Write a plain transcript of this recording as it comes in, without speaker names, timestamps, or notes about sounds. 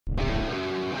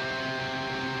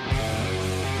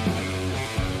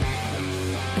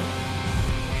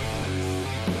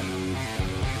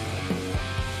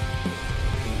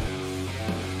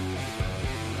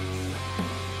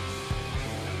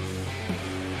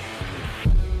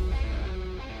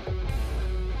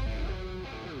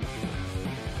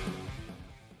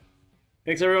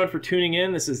Thanks everyone for tuning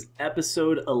in. This is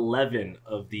episode 11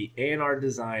 of the ANR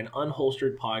Design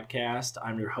Unholstered podcast.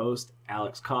 I'm your host,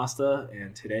 Alex Costa,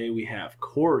 and today we have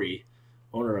Cory,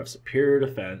 owner of Superior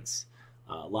Defense.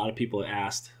 A lot of people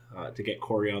asked to get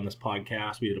Cory on this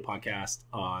podcast. We did a podcast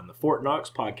on the Fort Knox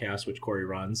podcast, which Cory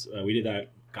runs. We did that,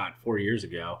 4 years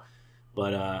ago.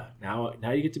 But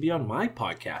now you get to be on my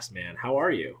podcast, man. How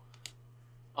are you?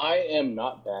 I am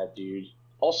not bad, dude.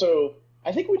 Also,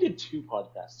 I think we did 2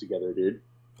 podcasts together, dude.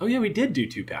 Oh, yeah, we did do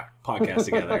 2 podcasts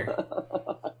together.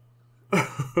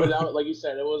 But that, like you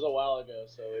said, it was a while ago,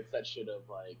 so it's that shit of,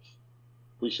 like,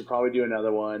 we should probably do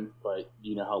another one, but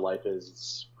you know how life is.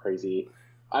 It's crazy.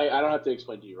 I don't have to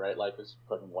explain to you, right? Life is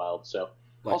fucking wild. So,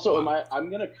 also, I'm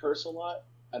going to curse a lot,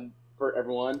 and for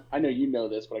everyone, I know you know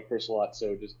this, but I curse a lot,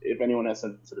 so just if anyone has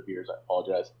sensitive ears, I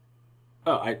apologize.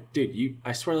 Oh,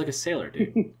 I swear like a sailor,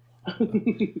 dude.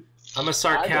 I'm a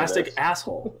sarcastic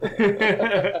asshole.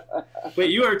 Wait,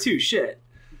 you are too. Shit.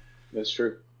 That's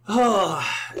true. Oh,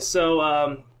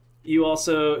 so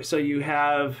you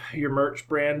have your merch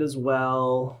brand as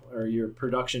well, or your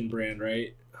production brand,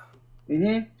 right?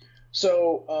 Mm-hmm.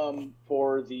 So,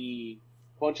 for the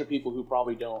bunch of people who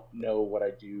probably don't know what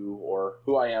I do or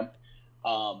who I am,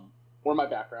 or my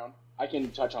background, I can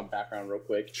touch on background real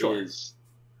quick. Sure.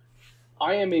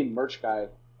 I am a merch guy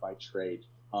by trade.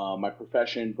 My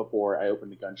profession before I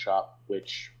opened a gun shop,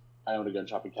 which I owned a gun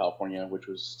shop in California, which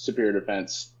was Superior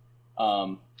Defense.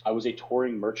 I was a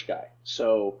touring merch guy.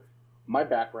 So my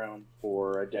background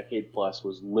for a decade plus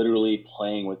was literally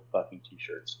playing with fucking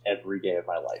t-shirts every day of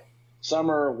my life.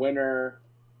 Summer, winter,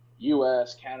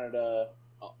 US, Canada,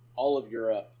 all of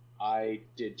Europe, I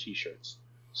did t-shirts.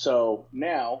 So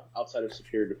now, outside of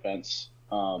Superior Defense,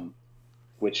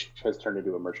 which has turned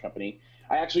into a merch company,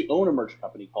 I actually own a merch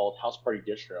company called House Party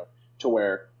Distro, to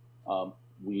where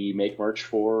we make merch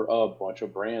for a bunch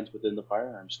of brands within the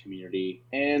firearms community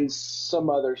and some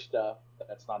other stuff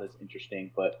that's not as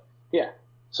interesting. But yeah,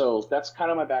 so that's kind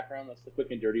of my background. That's the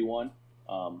quick and dirty one.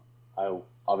 I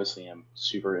obviously am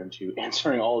super into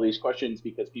answering all of these questions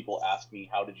because people ask me,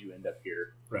 how did you end up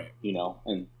here? Right. You know,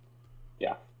 and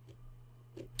yeah.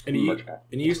 And you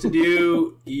used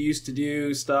to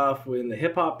do stuff in the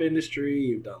hip hop industry.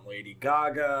 You've done Lady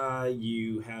Gaga.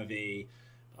 You have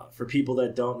for people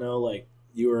that don't know, like,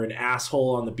 you were an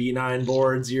asshole on the B9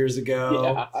 boards years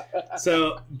ago. Yeah.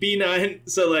 So B9.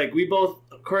 So like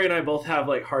Cory and I both have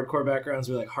like hardcore backgrounds.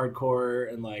 We like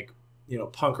hardcore and like, you know,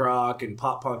 punk rock and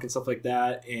pop punk and stuff like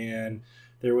that. And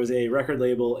there was a record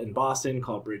label in Boston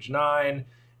called Bridge 9.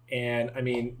 And, I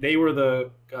mean, they were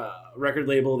the record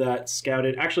label that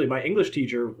scouted. Actually, my English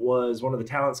teacher was one of the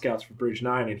talent scouts for Bridge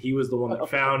 9, and he was the one that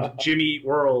found Jimmy Eat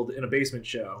World in a basement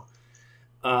show.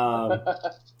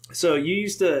 So they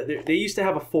used to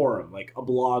have a forum, like a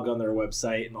blog on their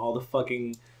website, and all the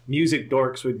fucking music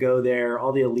dorks would go there,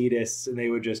 all the elitists, and they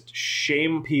would just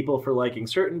shame people for liking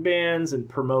certain bands and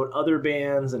promote other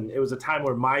bands. And it was a time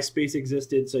where MySpace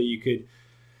existed, so you could...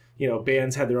 You know,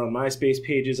 bands had their own MySpace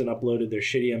pages and uploaded their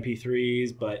shitty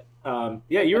MP3s. But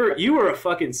yeah, you were a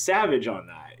fucking savage on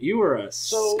that. You were a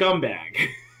scumbag,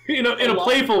 you know, in a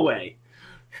playful way.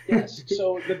 Yes.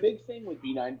 So the big thing with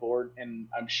B9 board, and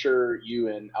I'm sure you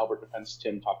and Albert Defense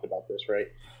Tim talked about this,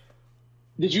 right?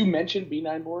 Did you mention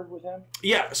B9 board with him?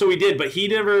 Yeah, so we did, but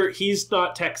he's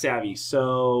not tech savvy,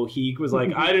 so he was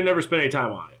like, I didn't ever spend any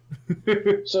time on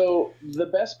it. So the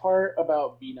best part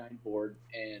about B9 board,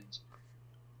 and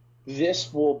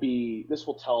this will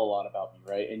tell a lot about me,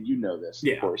 right? And you know this,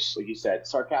 of course, like you said,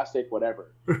 sarcastic,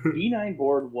 whatever. B9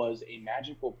 board was a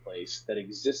magical place that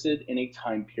existed in a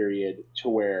time period to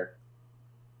where,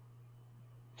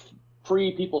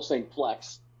 pre people saying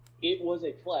flex, it was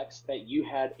a flex that you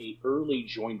had a early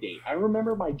join date. I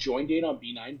remember my join date on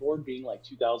B9 board being like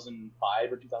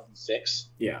 2005 or 2006.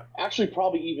 Yeah. Actually,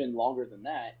 probably even longer than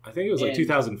that. I think it was like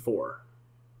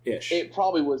 2004-ish. It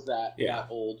probably was that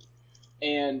old.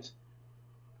 And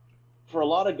for a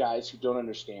lot of guys who don't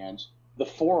understand, a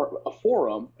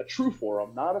forum, a true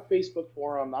forum, not a Facebook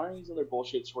forum, not any of these other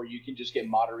bullshits where you can just get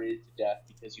moderated to death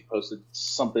because you posted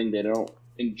something they don't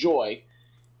enjoy.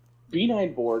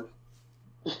 B9 board,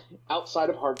 outside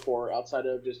of hardcore, outside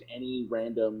of just any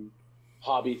random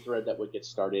hobby thread that would get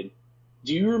started,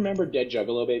 do you remember Dead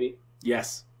Juggalo Baby?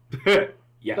 Yes.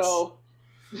 Yes. So,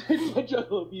 Dead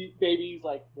Juggalo Baby is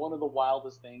like one of the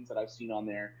wildest things that I've seen on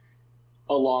there.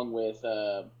 Along with,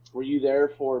 were you there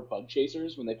for Bug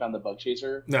Chasers when they found the Bug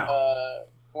Chaser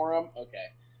forum? Okay.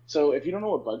 So if you don't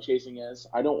know what bug chasing is,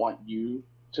 I don't want you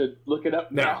to look it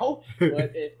up now.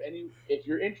 But if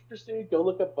you're interested, go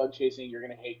look up bug chasing. You're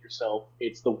going to hate yourself.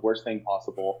 It's the worst thing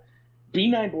possible.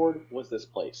 B9 board was this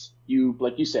place. You,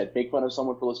 like you said, make fun of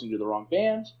someone for listening to the wrong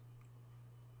band.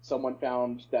 Someone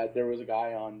found that there was a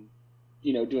guy on,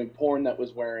 doing porn that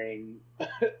was wearing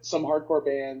some hardcore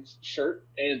band's shirt,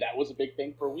 and that was a big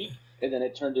thing for a week. And then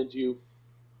it turned into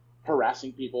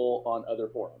harassing people on other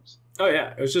forums. Oh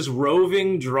yeah, it was just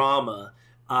roving drama.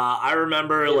 I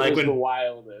remember it like was when the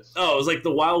wildest. Oh, it was like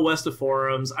the Wild West of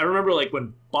forums. I remember like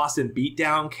when Boston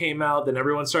Beatdown came out, then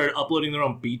everyone started uploading their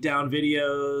own Beatdown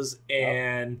videos,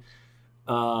 and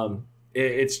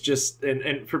it's just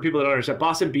and for people that don't understand,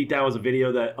 Boston Beatdown was a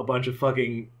video that a bunch of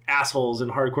fucking assholes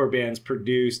and hardcore bands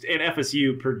produced and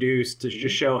FSU produced to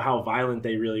just show how violent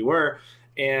they really were.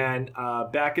 And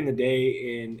back in the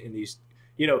day, in these.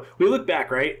 We look back,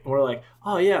 right? And we're like,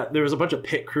 oh, yeah, there was a bunch of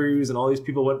pit crews and all these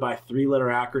people went by 3-letter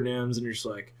acronyms. And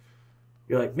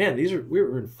you're like, man, we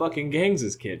were in fucking gangs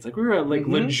as kids. Like, we were like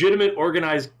legitimate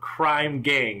organized crime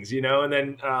gangs, And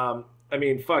then,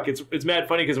 it's mad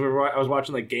funny because I was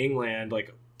watching like Gangland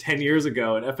like 10 years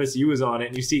ago and FSU was on it.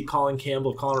 And you see Colin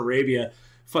Campbell of Colin Arabia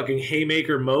fucking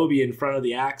haymaker Moby in front of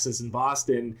the Axis in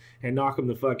Boston and knock him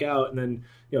the fuck out. And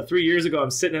then, 3 years ago, I'm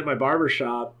sitting at my barber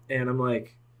shop and I'm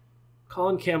like,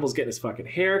 Colin Campbell's getting his fucking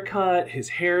hair cut. His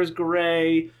hair's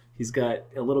gray. He's got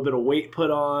a little bit of weight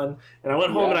put on. And I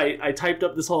went home and I typed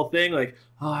up this whole thing like,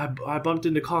 oh, I bumped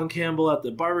into Colin Campbell at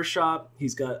the barbershop.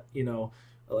 He's got,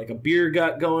 like a beer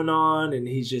gut going on. And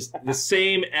he's just the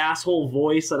same asshole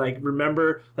voice that I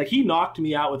remember. Like he knocked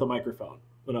me out with a microphone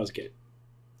when I was a kid.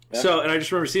 Yeah. So, and I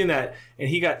just remember seeing that. And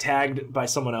he got tagged by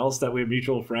someone else that we have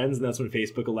mutual friends. And that's when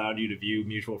Facebook allowed you to view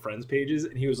mutual friends pages.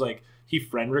 And he was like, he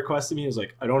friend requested me. He was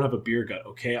like, I don't have a beer gut,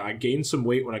 okay? I gained some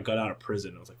weight when I got out of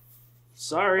prison. I was like,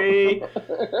 sorry.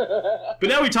 But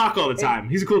now we talk all the time.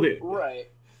 He's a cool dude.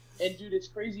 Right. And, dude, it's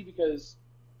crazy because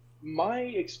my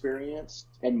experience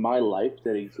and my life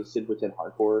that existed within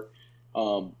hardcore,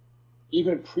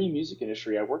 even pre-music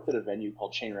industry, I worked at a venue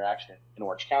called Chain Reaction in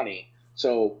Orange County.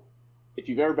 So if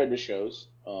you've ever been to shows,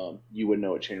 you would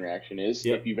know what Chain Reaction is.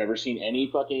 Yep. If you've ever seen any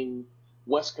fucking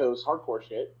West Coast hardcore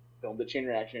shit, filmed at Chain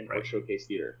Reaction or Showcase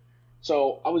Theater.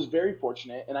 So I was very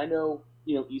fortunate, and I know,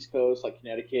 East Coast, like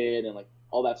Connecticut and like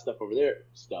all that stuff over there,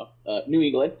 New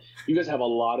England, you guys have a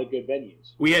lot of good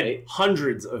venues. We had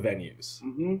hundreds of venues.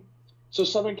 Mm-hmm. So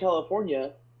Southern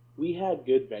California, we had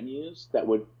good venues that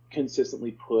would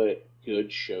consistently put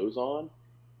good shows on.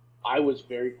 I was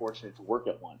very fortunate to work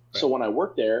at one. Right. So when I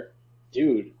worked there,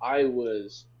 dude, I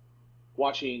was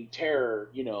watching Terror,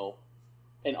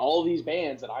 and all these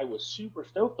bands that I was super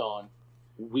stoked on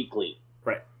weekly.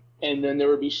 Right. And then there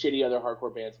would be shitty other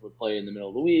hardcore bands that would play in the middle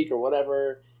of the week or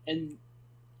whatever. And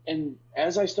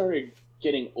as I started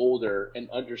getting older and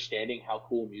understanding how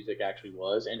cool music actually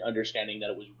was and understanding that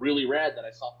it was really rad that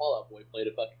I saw Fall Out Boy play to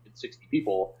fucking 60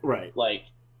 people. Right. Like,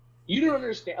 you don't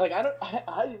understand. Like,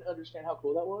 I didn't understand how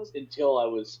cool that was until I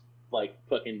was, like,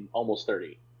 fucking almost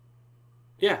 30.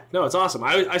 Yeah, no, it's awesome.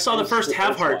 I saw the first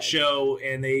Have Heart show,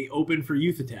 and they opened for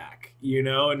Youth Attack, and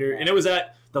it was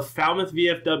at the Falmouth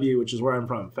VFW, which is where I'm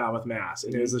from, Falmouth, Mass,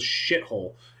 and it was a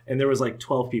shithole, and there was like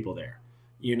 12 people there,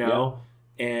 and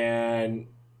then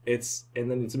it's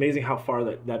amazing how far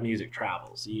that music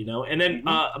travels, and then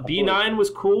B9 was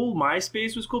cool,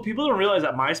 MySpace was cool. People don't realize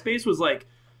that MySpace was like,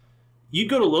 you'd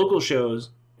go to local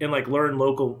shows and like learn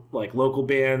local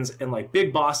bands, and like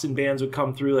big Boston bands would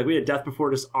come through. Like we had Death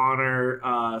Before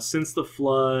Dishonor, Since the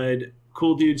Flood,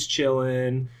 Cool Dudes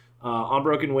Chillin', On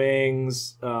Broken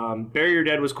Wings, Bury Your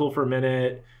Dead was cool for a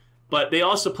minute, but they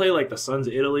also play like the Sons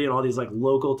of Italy and all these like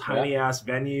local tiny ass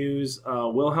venues.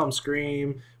 Wilhelm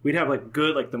Scream. We'd have like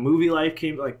good, like the Movie Life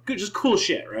came, like good, just cool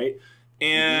shit, right?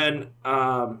 And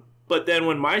but then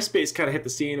when MySpace kind of hit the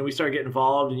scene and we started getting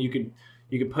involved, and you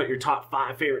could put your top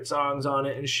 5 favorite songs on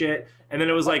it and shit. And then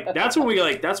it was like, that's when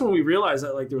we realized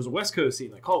that like there was a West Coast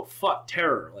scene. Like, oh, fuck,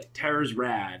 Terror. Like, Terror's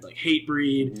rad. Like,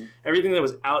 Hatebreed. Everything that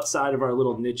was outside of our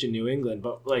little niche in New England.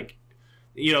 But like,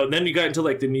 then you got into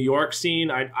like the New York scene.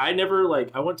 I never like,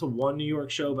 I went to one New York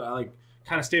show, but I like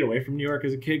kind of stayed away from New York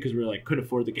as a kid because we were like, couldn't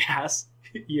afford the gas,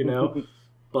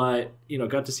 But,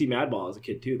 got to see Madball as a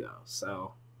kid too, though.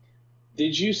 So.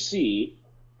 Did you see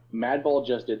Madball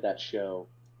just did that show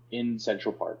in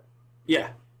Central Park? Yeah.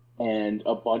 And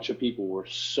a bunch of people were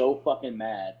so fucking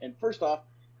mad. And first off,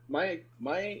 my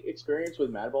experience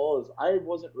with Madball is I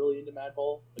wasn't really into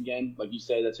Madball. Again, like you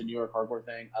say, that's a New York hardcore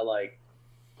thing. I like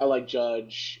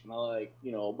Judge, and I like,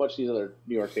 a bunch of these other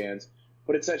New York bands.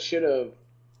 But it's that shit of,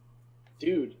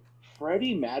 dude,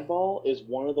 Freddie Madball is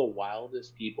one of the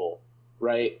wildest people,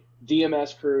 right?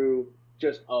 DMS crew,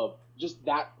 just just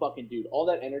that fucking dude, all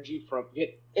that energy from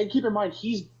it. And keep in mind,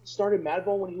 he's started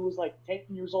Madball when he was like 10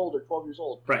 years old or 12 years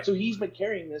old. Right. So he's been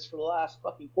carrying this for the last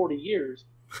fucking 40 years.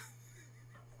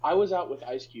 I was out with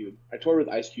Ice Cube. I toured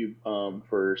with Ice Cube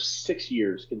for 6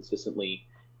 years consistently.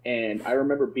 And I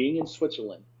remember being in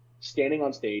Switzerland, standing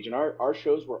on stage, and our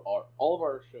shows were all of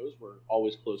our shows were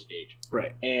always closed stage.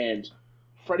 Right. And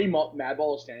Freddie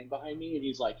Madball is standing behind me, and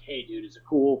he's like, "Hey, dude, is it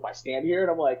cool if I stand here?"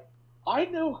 And I'm like, "I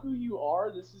know who you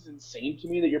are. This is insane to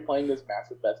me that you're playing this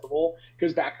massive festival.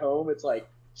 Because back home, it's like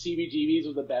CBGBs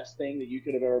was the best thing that you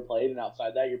could have ever played, and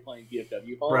outside that, you're playing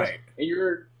VFW halls. Right. And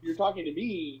you're talking to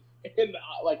me, and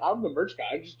like I'm the merch guy.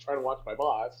 I'm just trying to watch my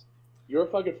boss. You're a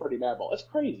fucking Freddie Madball. That's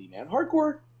crazy, man.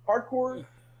 Hardcore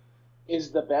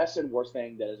is the best and worst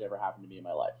thing that has ever happened to me in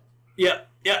my life. Yeah,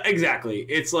 exactly.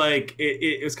 It's like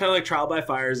it was kind of like trial by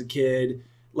fire as a kid.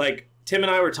 Like Tim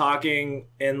and I were talking,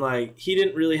 and like he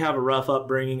didn't really have a rough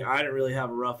upbringing. I didn't really have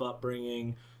a rough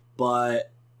upbringing,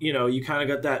 but you know, you kind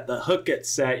of got the hook gets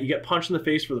set. You get punched in the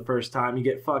face for the first time. You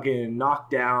get fucking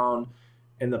knocked down,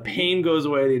 and the pain goes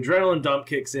away. The adrenaline dump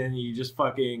kicks in. You just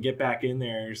fucking get back in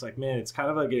there. It's like, man, it's kind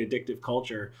of like an addictive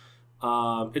culture.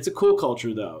 It's a cool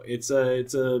culture though. It's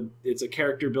a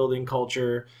character building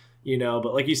culture, you know.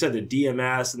 But like you said, the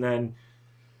DMS, and then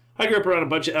I grew up around a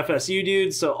bunch of FSU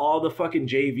dudes, so all the fucking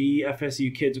JV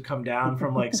FSU kids would come down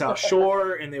from like South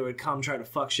Shore, and they would come try to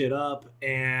fuck shit up.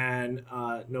 And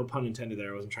no pun intended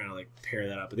there. I wasn't trying to like pair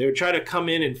that up, but they would try to come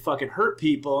in and fucking hurt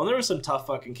people. And there were some tough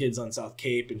fucking kids on South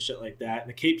Cape and shit like that. And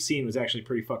the Cape scene was actually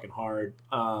pretty fucking hard.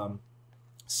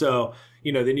 So,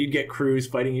 you know, then you'd get crews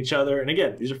fighting each other. And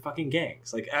again, these are fucking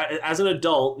gangs. Like, as an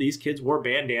adult, these kids wore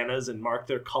bandanas and marked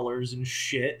their colors and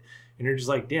shit. And you're just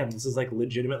like, damn, this is like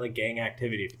legitimate like gang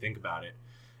activity if you think about it.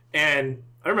 And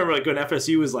I remember like when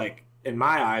FSU was like, in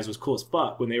my eyes, was cool as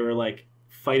fuck when they were like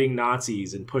fighting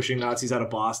Nazis and pushing Nazis out of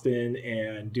Boston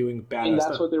and doing bad stuff. And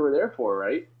that's what they were there for,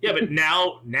 right? Yeah, but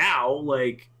now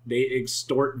like they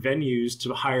extort venues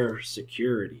to hire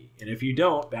security, and if you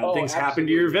don't, bad things happen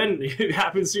to your venue. It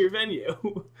happens to your venue.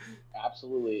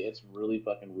 Absolutely, it's really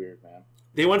fucking weird, man.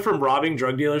 They went from robbing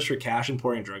drug dealers for cash and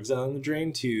pouring drugs down the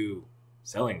drain to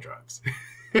selling drugs.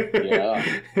 Yeah,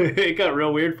 it got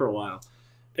real weird for a while.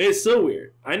 It's still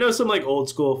weird. I know some like old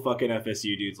school fucking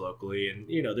FSU dudes locally, and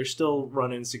you know they're still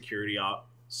running security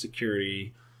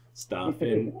stuff,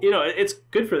 and you know it's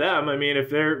good for them. I mean, if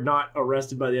they're not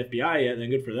arrested by the FBI yet, then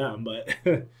good for them. But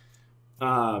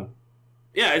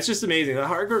yeah, it's just amazing. The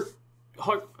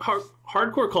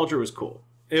hardcore culture was cool.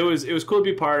 It was cool to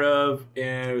be part of,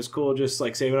 and it was cool just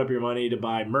like saving up your money to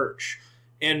buy merch.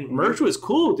 And merch was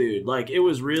cool, dude. Like it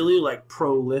was really like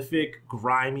prolific,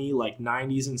 grimy, like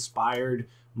 90s inspired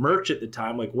merch at the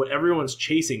time, like what everyone's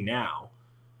chasing now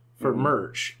for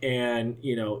merch. And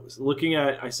you know,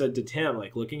 I said to Tim,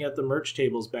 like looking at the merch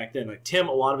tables back then, like Tim,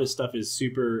 a lot of his stuff is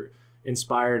super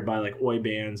inspired by like oi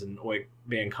bands and oi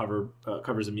band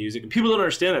covers of music, and people don't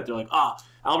understand that. They're like,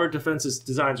 Albert Defense's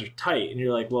designs are tight, and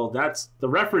you're like, well, that's the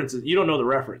reference. You don't know the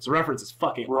reference is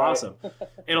fucking awesome.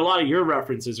 And a lot of your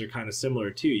references are kind of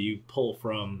similar too. You pull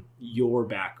from your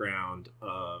background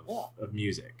of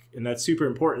music, and that's super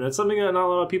important. That's something that not a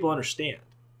lot of people understand.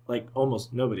 Like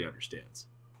almost nobody understands.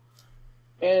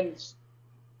 And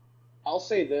I'll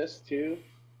say this too.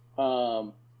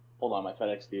 Hold on, my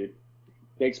FedEx dude.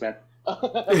 Thanks, man.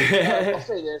 I'll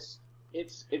say this.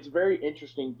 It's very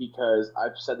interesting because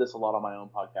I've said this a lot on my own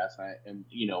podcast, and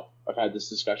you know, I've had this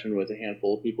discussion with a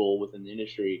handful of people within the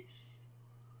industry.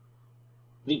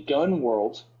 The gun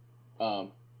world,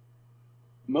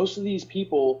 most of these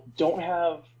people don't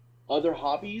have other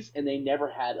hobbies, and they never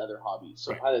had other hobbies.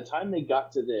 So by the time they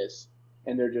got to this,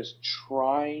 and they're just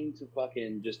trying to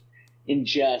fucking just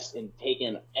ingest and take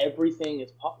in everything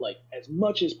as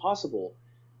much as possible.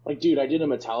 Like, dude, I did a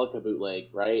Metallica bootleg,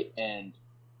 right? And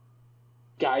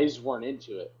guys weren't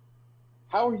into it.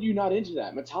 How are you not into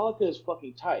that? Metallica is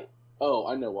fucking tight. Oh,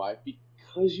 I know why.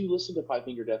 Because you listen to Five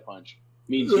Finger Death Punch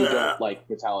means you don't like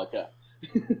Metallica.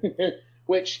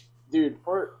 Which, dude,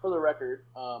 for the record,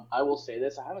 I will say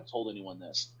this. I haven't told anyone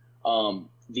this.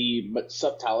 The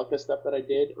Metallica stuff that I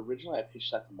did, originally I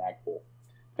pitched that to Magpul.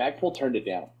 Magpul turned it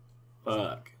down.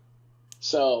 Fuck.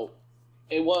 So...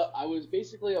 I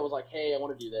was like, hey, I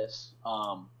want to do this.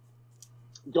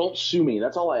 Don't sue me.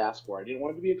 That's all I asked for. I didn't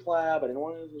want it to be a collab. I didn't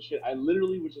want it to do shit. I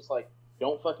literally was just like,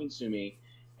 don't fucking sue me.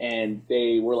 And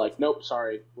they were like, nope,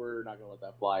 sorry, we're not going to let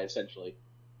that fly, essentially,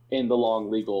 in the long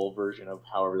legal version of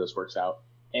however this works out.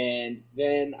 And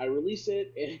then I release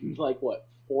it, and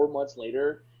 4 months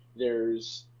later,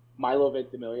 there's Milo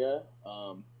Ventimiglia.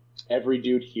 Every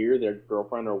dude here, their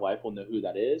girlfriend or wife will know who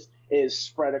that is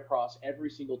spread across every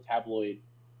single tabloid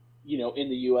in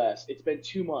the U.S. It's been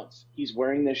 2 months. He's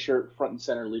wearing this shirt front and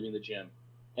center leaving the gym,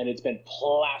 and it's been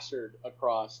plastered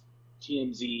across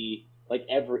TMZ, like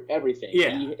everything.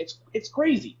 Yeah, it's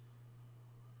crazy.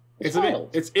 It's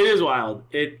wild. It is wild.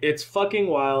 It's fucking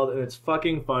wild, and it's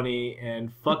fucking funny.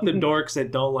 And fuck the dorks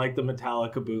that don't like the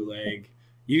Metallica bootleg.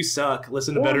 You suck.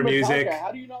 Listen to better music.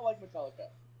 How do you not like Metallica,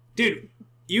 dude?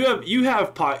 You have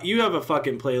a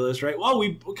fucking playlist, right? Well,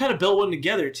 we kind of built one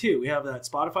together too. We have that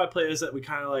Spotify playlist that we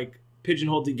kind of like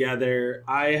pigeonholed together.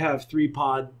 I have 3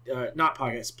 not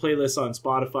podcasts, playlists on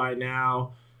Spotify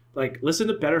now. Like, listen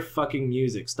to better fucking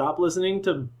music. Stop listening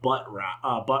to butt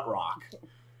rock.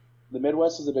 The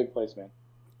Midwest is a big place, man.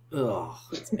 Ugh,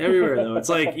 it's everywhere though. It's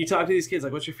like you talk to these kids,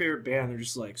 like, "What's your favorite band?" They're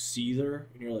just like Seether,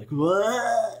 and you're like,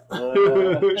 "What?"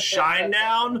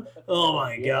 Shinedown? Oh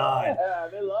my god! Yeah,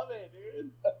 they love it,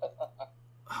 dude.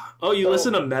 Oh, you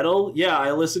listen to metal? Yeah,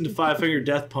 I listen to Five Finger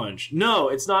Death Punch. No,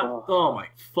 it's not. Oh my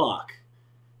fuck!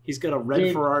 He's got a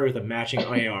red Ferrari with a matching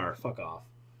AR. Fuck off.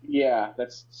 Yeah,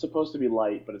 that's supposed to be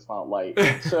light, but it's not light.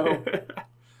 So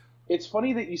it's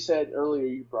funny that you said earlier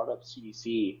you brought up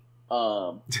CDC.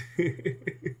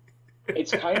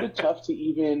 It's kind of tough to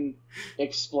even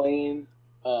explain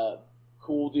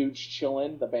Cool Dudes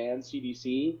Chillin', the band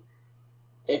CDC.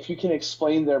 If you can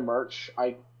explain their merch,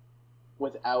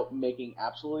 without making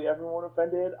absolutely everyone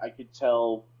offended, I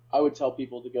would tell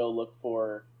people to go look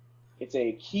for, it's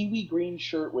a kiwi green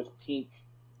shirt with pink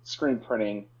screen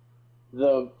printing.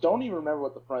 Don't even remember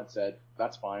what the front said.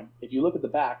 That's fine. If you look at the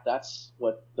back, that's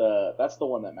the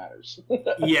one that matters.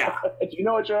 Yeah. Do you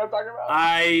know what I'm talking about?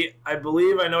 I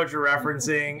believe I know what you're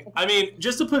referencing. I mean,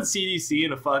 just to put CDC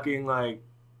in a fucking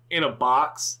in a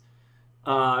box.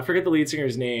 I forget the lead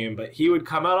singer's name, but he would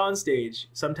come out on stage.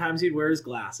 Sometimes he'd wear his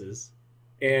glasses,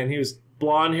 and he was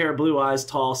blonde hair, blue eyes,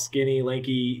 tall, skinny,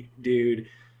 lanky dude,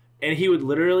 and he would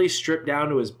literally strip down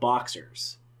to his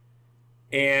boxers.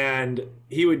 And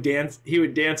he would dance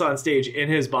on stage in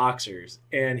his boxers,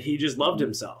 and he just loved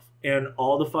himself. And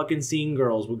all the fucking scene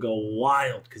girls would go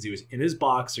wild because he was in his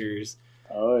boxers.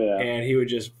 Oh yeah. And he would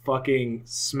just fucking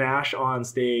smash on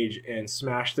stage and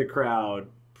smash the crowd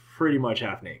pretty much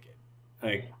half naked.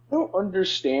 Like, I don't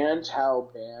understand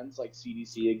how bands like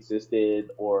CDC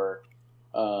existed, or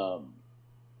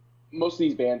most of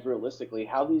these bands realistically,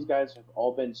 how these guys have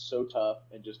all been so tough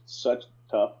and just such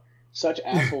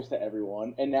assholes to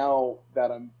everyone. And now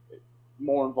that I'm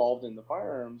more involved in the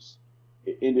firearms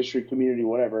industry, community,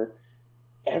 whatever,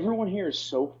 everyone here is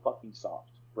so fucking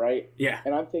soft, right? Yeah.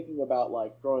 And I'm thinking about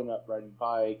like growing up riding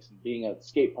bikes and being at the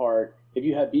skate park. If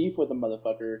you have beef with a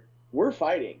motherfucker, we're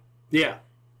fighting. Yeah,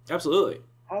 absolutely.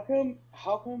 How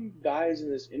come guys in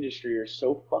this industry are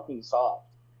so fucking soft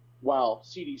while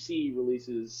CDC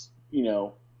releases,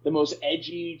 the most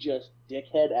edgy, just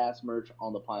dickhead ass merch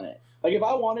on the planet? Like, if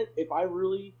I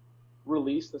really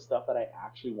released the stuff that I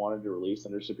actually wanted to release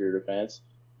under Superior Defense,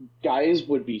 guys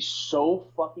would be so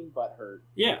fucking butthurt.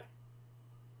 Yeah.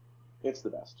 It's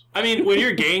the best. I mean, when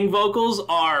your gang vocals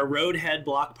are roadhead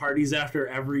block parties after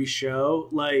every show,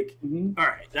 like, all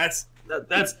right, that's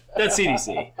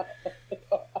CDC.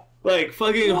 Like,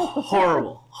 fucking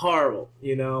horrible,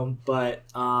 but,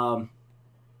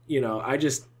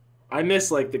 I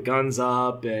miss, like, the Guns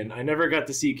Up, and I never got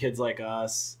to see Kids Like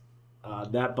Us.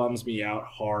 That bums me out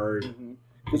hard. Mm-hmm.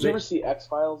 Did you ever see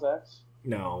X-Files X?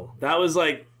 No. That was,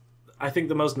 like, I think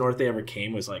the most north they ever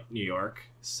came was, like, New York,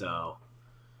 so...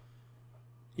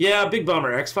 Yeah, big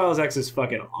bummer. X-Files X is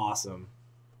fucking awesome.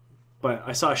 But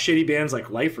I saw shitty bands like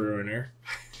Life Ruiner.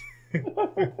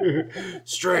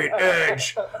 Straight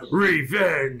Edge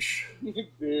Revenge.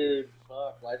 Dude,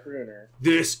 fuck, Life Ruiner.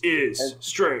 This is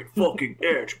straight fucking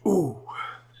edge. Ooh.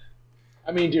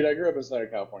 I mean, dude, I grew up in Southern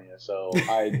California, so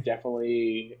I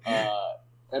definitely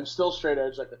am still straight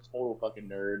edge like a total fucking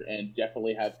nerd, and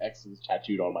definitely have X's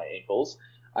tattooed on my ankles.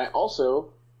 I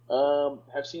also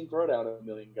have seen Throwdown a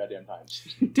million goddamn times.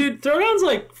 Dude, Throwdown's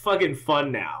like fucking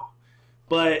fun now.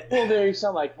 But well, they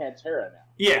sound like Pantera now.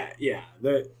 Yeah.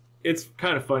 It's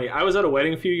kind of funny. I was at a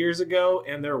wedding a few years ago,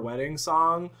 and their wedding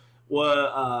song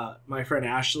was my friend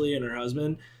Ashley and her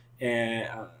husband, and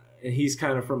he's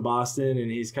kind of from Boston, and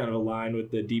he's kind of aligned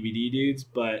with the DVD dudes.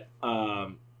 But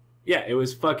yeah, it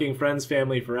was fucking Friends,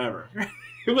 Family, Forever.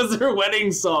 It was their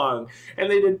wedding song, and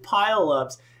they did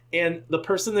pile-ups. And the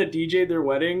person that DJ'd their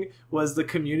wedding was the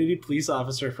community police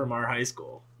officer from our high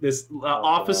school. This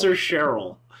Officer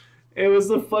Cheryl. It was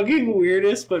the fucking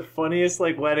weirdest but funniest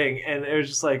like wedding, and it was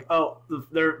just like, oh,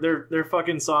 their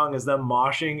fucking song is them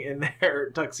moshing in their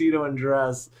tuxedo and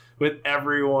dress with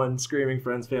everyone screaming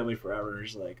 "Friends, Family, Forever."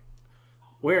 It's like,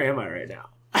 where am I right now?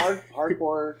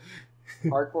 Hardcore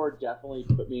hardcore definitely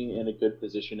put me in a good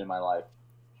position in my life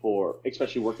for,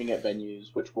 especially working at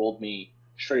venues, which rolled me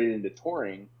straight into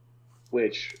touring,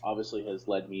 which obviously has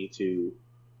led me to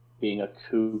being a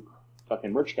kook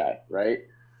fucking merch guy, right?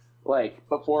 Like,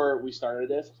 before we started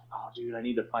this, oh, dude, I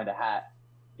need to find a hat.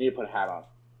 I need to put a hat on.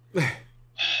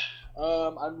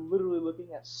 I'm literally looking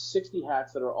at 60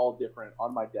 hats that are all different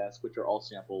on my desk, which are all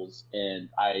samples, and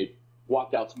I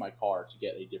walked out to my car to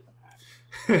get a different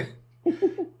hat.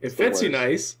 It fits you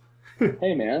nice.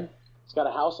 Hey, man. It's got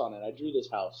a house on it. I drew this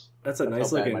house. That's a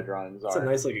nice looking. My drawings that's are. a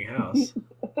nice looking house.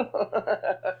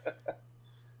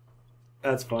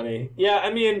 That's funny. Yeah,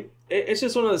 I mean, it's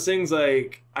just one of those things.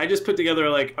 Like, I just put together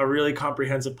like a really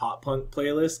comprehensive pop punk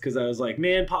playlist because I was like,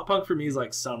 man, pop punk for me is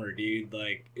like summer, dude.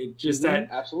 Like, it just that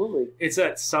absolutely. It's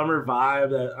that summer vibe.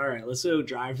 That all right, let's go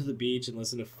drive to the beach and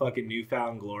listen to fucking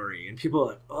Newfound Glory. And people are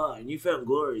like, oh, Newfound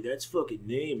Glory, that's fucking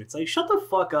name. It's like, shut the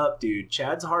fuck up, dude.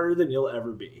 Chad's harder than you'll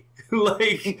ever be.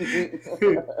 Like,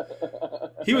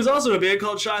 he was also in a band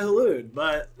called Shai Hulud,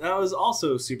 but that was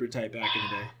also super tight back in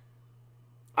the day.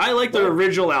 I like the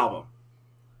original album.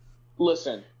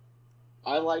 Listen,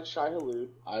 I like Shai Hulud.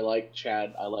 I like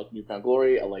Chad. I like Newfound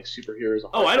Glory. I like Superheroes.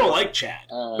 Oh, I don't like Chad.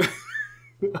 I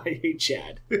hate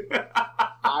Chad.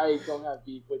 I don't have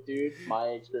beef with dude. My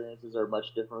experiences are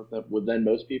much different than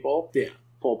most people. Yeah.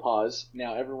 Full pause.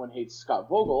 Now, everyone hates Scott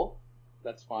Vogel.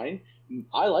 That's fine.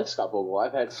 I like Scott Vogel.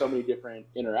 I've had so many different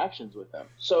interactions with him.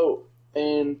 So,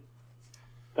 and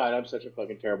God, I'm such a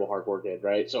fucking terrible hardcore kid,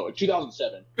 right? So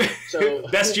 2007. So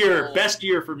best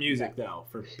year for music though,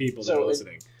 for people that are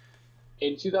listening.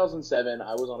 In 2007,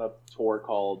 I was on a tour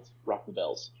called Rock the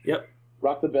Bells. Yep.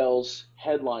 Rock the Bells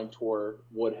headline tour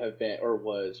would have been, or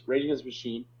was, Rage Against the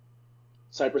Machine,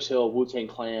 Cypress Hill, Wu-Tang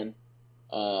Clan,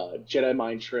 Jedi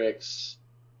Mind Tricks,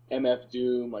 MF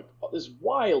Doom, like this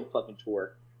wild fucking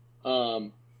tour.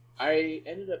 I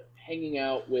ended up hanging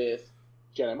out with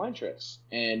Jedi Mind Tricks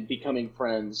and becoming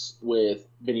friends with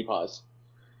Vinnie Paz.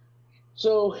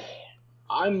 So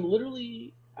I'm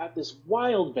literally at this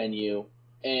wild venue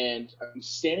and I'm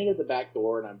standing at the back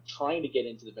door and I'm trying to get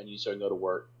into the venue so I can go to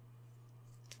work,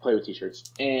 play with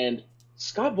t-shirts. And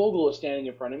Scott Vogel is standing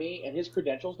in front of me and his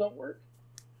credentials don't work.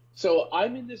 So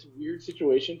I'm in this weird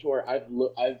situation to where I've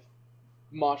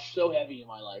moshed so heavy in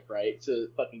my life, right, to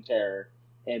fucking terror.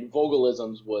 And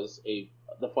Vogelisms was the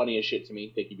funniest shit to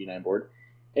me. Thank you, B9 board.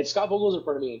 And Scott Vogel's in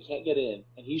front of me and can't get in,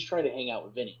 and he's trying to hang out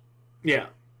with Vinny. Yeah.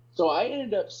 So I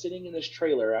ended up sitting in this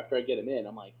trailer after I get him in.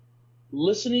 I'm like,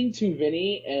 listening to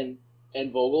Vinny and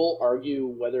Vogel argue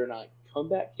whether or not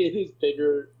Comeback Kid is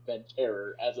bigger than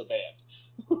Terror as a band.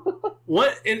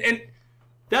 What? And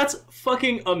that's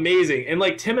fucking amazing. And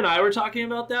like Tim and I were talking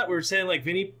about that. We were saying like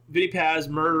Vinny Paz,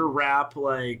 murder rap.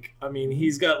 Like, I mean,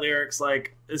 he's got lyrics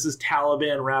like, this is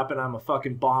Taliban rap and I'm a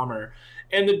fucking bomber.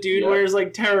 And the dude wears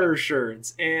like Terror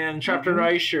shirts and Trapped in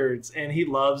Rice shirts, and he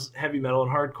loves heavy metal and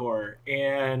hardcore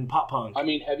and pop punk. I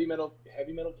mean, heavy metal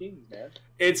kings, man.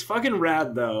 It's fucking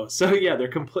rad though. So yeah,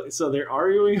 they're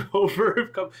arguing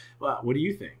over. Wow, what do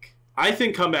you think? I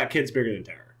think Comeback Kid's bigger than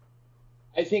Terror.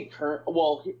 I think now.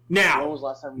 When was the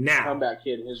last time Comeback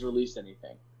Kid has released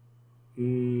anything?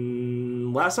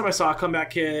 Last time I saw Comeback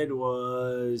Kid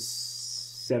was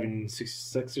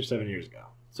 6 or 7 years ago.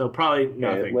 So probably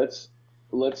nothing.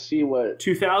 Let's see what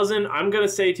 2000. I'm gonna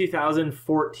say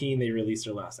 2014. They released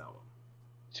their last album.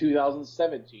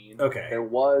 2017. Okay. There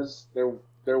was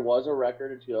a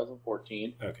record in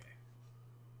 2014. Okay.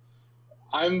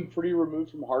 I'm pretty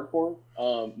removed from hardcore,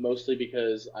 mostly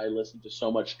because I listen to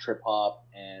so much trip hop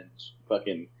and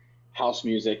fucking house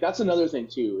music. That's another thing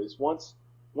too. Is once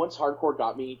hardcore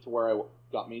got me to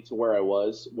where I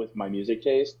was with my music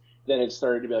taste, then it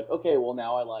started to be like, okay, well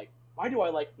now why do I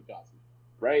like Fugazi?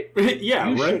 Right? Yeah,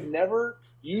 you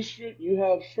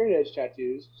have straight edge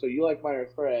tattoos, so you like Minor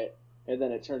Threat, and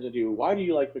then it turns into, why do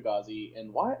you like Fugazi?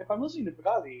 And why, if I'm listening to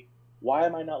Fugazi, why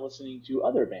am I not listening to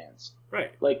other bands?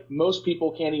 Right. Like, most people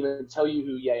can't even tell you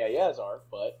who Yeah Yeah Yeahs are,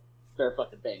 but they're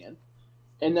fucking banging.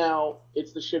 And now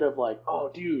it's the shit of like, oh,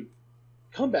 dude,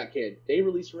 Comeback Kid, they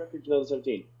released a record in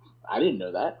 2017. I didn't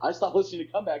know that. I stopped listening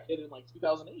to Comeback Kid in like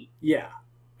 2008. Yeah.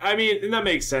 I mean, and that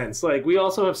makes sense. Like, we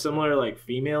also have similar, like,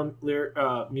 female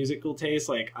musical tastes.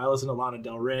 Like, I listen to Lana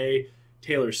Del Rey,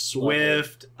 Taylor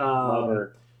Swift. Love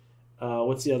her.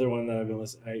 What's the other one that I've been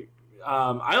listening?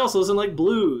 I also listen to, like,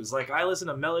 blues. Like, I listen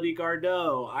to Melody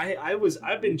Gardot.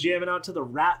 I've been jamming out to the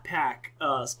Rat Pack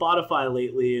Spotify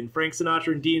lately, and Frank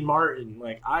Sinatra and Dean Martin.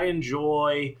 Like, I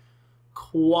enjoy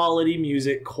quality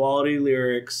music, quality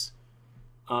lyrics.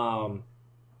 Not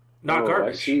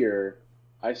garbage.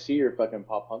 I see your fucking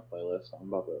pop punk playlist. I'm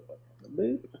about to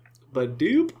fucking But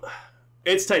dupe.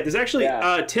 It's tight. There's actually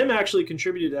Tim actually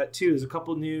contributed to that too. There's a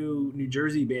couple new New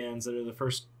Jersey bands that are the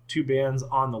first 2 bands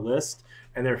on the list,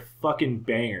 and they're fucking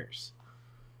bangers.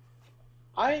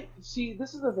 I see.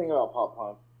 This is the thing about pop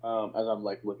punk. As I'm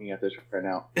like looking at this right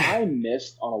now, I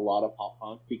missed on a lot of pop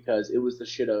punk because it was the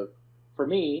shit of. For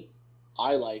me,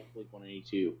 I like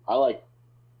Blink-182.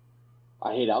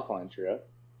 I hate Alkaline Trio.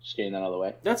 Just getting that out of the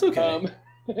way. That's okay.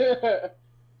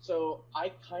 So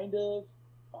I kind of.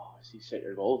 Oh, I see Set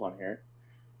Your Goals on here.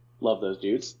 Love those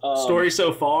dudes. Story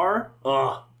So Far?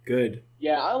 Oh, good.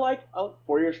 Yeah, I like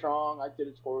 4 Year Strong. I did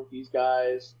a tour with these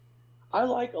guys. I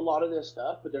like a lot of this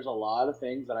stuff, but there's a lot of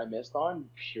things that I missed on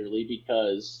purely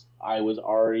because I was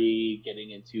already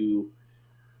getting into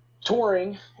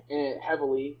touring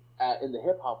heavily in the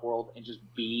hip-hop world and just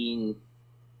being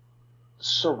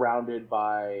surrounded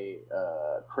by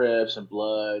Crips and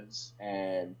Bloods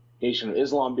and Nation of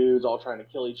Islam dudes all trying to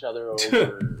kill each other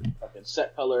over fucking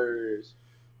set colors.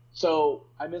 So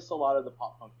I missed a lot of the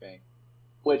pop punk thing,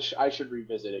 which I should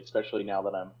revisit, especially now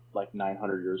that I'm like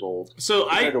 900 years old. So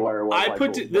I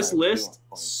put this list,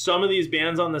 some of these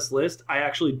bands on this list I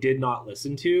actually did not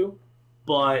listen to,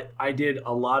 but I did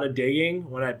a lot of digging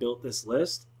when I built this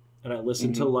list, and I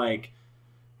listened to like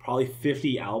probably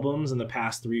 50 albums in the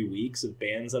past 3 weeks of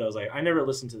bands that I was like, I never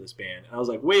listened to this band. And I was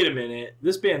like, wait a minute,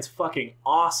 this band's fucking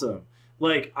awesome.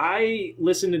 Like, I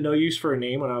listened to No Use for a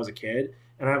Name when I was a kid,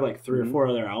 and I have like 3 or 4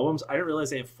 other albums. I didn't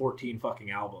realize they have 14 fucking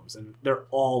albums, and they're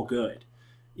all good.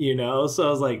 You know? So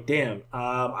I was like, damn.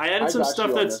 I added some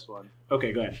stuff that's...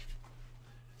 Okay, go ahead.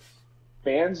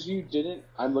 Bands you didn't...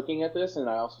 I'm looking at this, and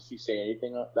I also see Say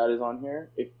Anything that is on here.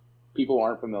 If people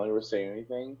aren't familiar with Say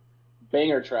Anything...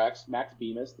 Banger tracks. Max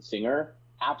Bemis, the singer,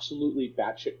 absolutely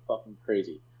batshit fucking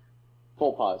crazy.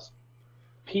 Full pause.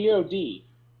 POD,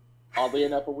 oddly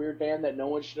enough, a weird band that no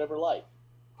one should ever like.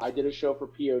 I did a show for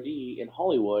POD in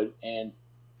Hollywood, and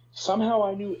somehow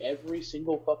I knew every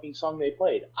single fucking song they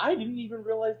played. I didn't even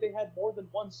realize they had more than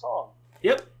one song.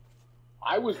 Yep.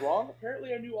 I was wrong.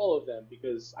 Apparently I knew all of them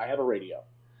because I have a radio.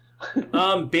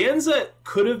 Bands that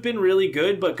could have been really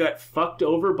good but got fucked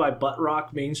over by butt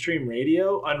rock mainstream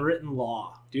radio. Unwritten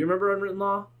Law. Do you remember Unwritten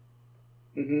Law?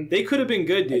 Mm-hmm. They could have been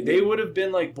good, dude. They would have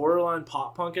been like borderline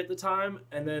pop punk at the time,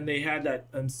 and then they had that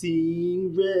I'm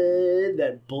Seeing Red,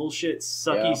 that bullshit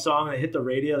sucky song that hit the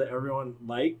radio that everyone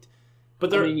liked.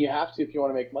 But I mean, you have to if you want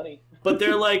to make money. But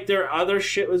they're like, their other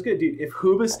shit was good, dude. If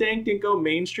Hoobastank didn't go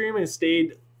mainstream and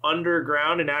stayed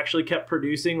underground and actually kept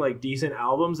producing like decent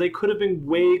albums, they could have been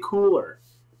way cooler.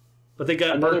 But they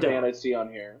got another band I see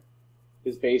on here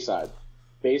is Bayside.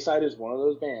 Bayside is one of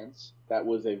those bands that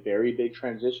was a very big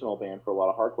transitional band for a lot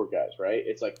of hardcore guys, right?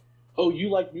 It's like, oh, you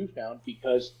like Newfound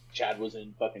because Chad was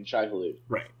in fucking Shai Hulud.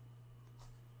 Right.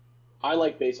 I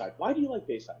like Bayside. Why do you like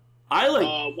Bayside? I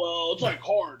like... well, it's like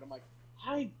hard. I'm like,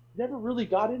 I never really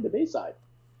got into Bayside.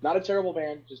 Not a terrible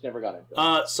band, just never got into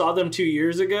it. Saw them 2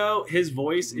 years ago. His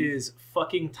voice is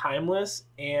fucking timeless,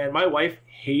 and my wife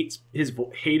hated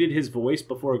his voice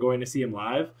before going to see him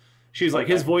live. She's like,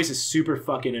 his voice is super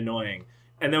fucking annoying.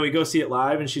 And then we go see it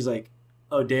live, and she's like,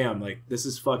 oh, damn, like, this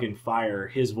is fucking fire.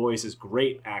 His voice is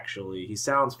great, actually. He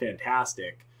sounds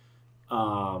fantastic.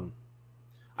 I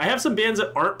have some bands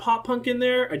that aren't pop punk in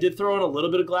there. I did throw in a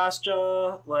little bit of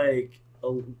Glassjaw. Like,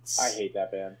 I hate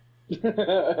that band.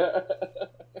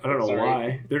 I don't know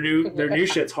why. Their new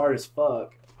shit's hard as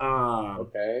fuck.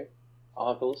 Okay. I'll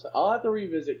have to listen. I'll have to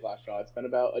revisit Glassjaw. It's been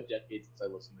about a decade since I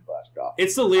listened to Glassjaw.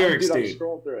 It's the lyrics, dude. I'm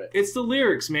scrolling through it. It's the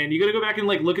lyrics, man. You gotta go back and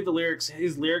like look at the lyrics.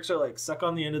 His lyrics are like, suck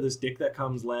on the end of this dick that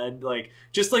comes lead. Like,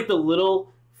 just like the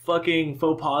little fucking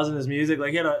faux pas in his music.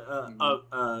 Like, he had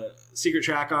a secret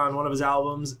track on one of his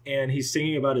albums, and he's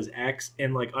singing about his ex,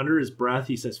 and like under his breath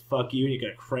he says fuck you, and you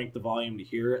gotta crank the volume to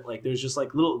hear it. Like, there's just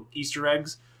like little Easter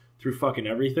eggs through fucking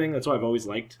everything. That's what I've always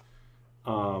liked.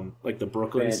 Like the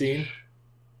Brooklyn scene.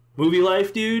 Movie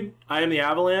Life, dude. I Am the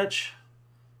Avalanche.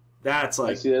 That's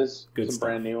like, I see this good some stuff.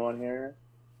 Brand new on here.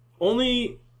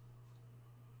 Only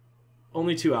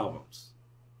 2 albums.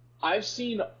 I've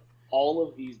seen all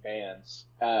of these bands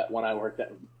when I worked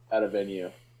at a venue.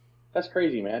 That's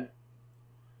crazy, man.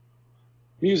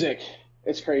 Music,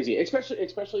 it's crazy,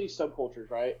 especially subcultures,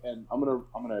 right? And I'm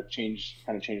gonna change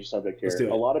the subject here. Let's do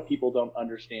it. A lot of people don't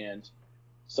understand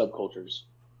subcultures,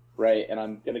 right? And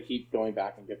I'm gonna keep going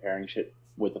back and comparing shit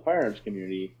with the firearms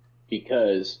community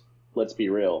because let's be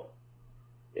real,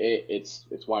 it's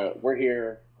why we're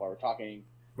here, why we're talking.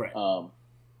 Right.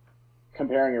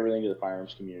 Comparing everything to the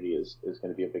firearms community is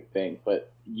going to be a big thing.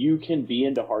 But you can be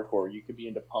into hardcore, you can be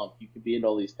into punk, you can be into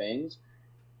all these things.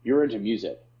 You're into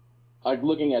music. Like,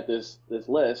 looking at this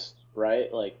list,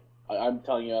 right? Like, I'm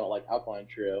telling you, I don't like Alkaline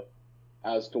Trio.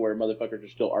 as to where motherfuckers are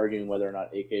still arguing whether or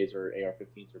not AKs or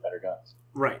AR-15s are better guns.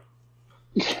 Right.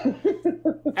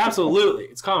 Absolutely.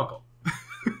 It's comical.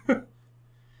 And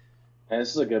this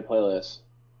is a good playlist.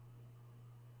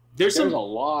 There's a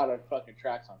lot of fucking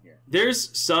tracks on here.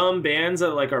 There's some bands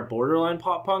that like are borderline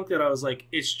pop punk that I was like,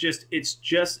 it's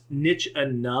just niche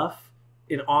enough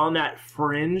and on that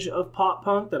fringe of pop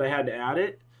punk that I had to add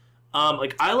it.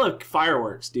 Like I love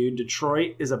Fireworks, dude.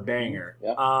 Detroit is a banger.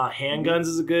 Yep. Handguns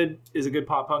is a good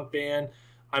pop punk band.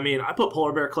 I mean, I put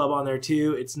Polar Bear Club on there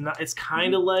too. It's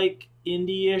kind of like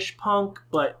indie-ish punk,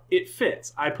 but it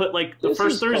fits. I put like the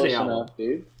first Thursday album, enough,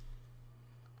 dude.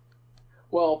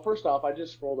 Well, first off, I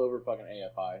just scrolled over fucking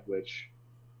AFI, which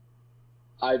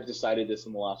I've decided this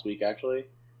in the last week, actually.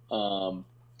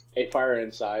 A Fire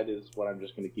Inside is what I'm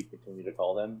just going to continue to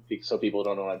call them, so people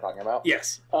don't know what I'm talking about.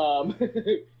 Yes.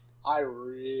 I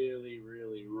really,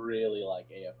 really, really like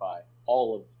AFI.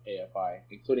 All of AFI,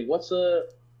 including what's the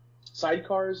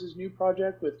Sidecar's his new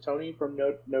project with Tony from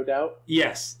No Doubt?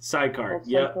 Yes, Sidecar.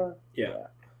 Yeah. Sidecar? Yeah.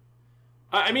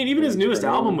 I mean, even his newest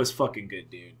album was fucking good,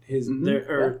 dude.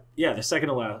 The second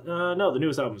to last. No, the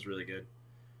newest album was really good.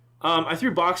 I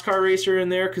threw Boxcar Racer in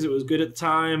there because it was good at the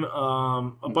time.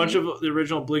 A bunch of the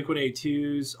original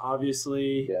Blink-182s,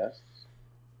 obviously. Yes.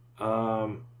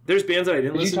 There's bands that I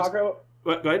didn't listen to.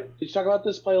 What? Go ahead. Did you talk about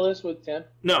this playlist with Tim?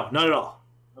 No, not at all.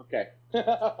 Okay.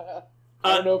 I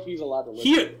don't know if he's allowed to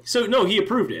listen. He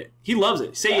approved it. He loves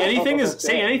it. Say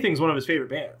Anything's one of his favorite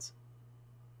bands.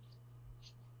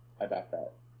 I back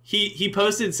that. He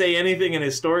posted Say Anything in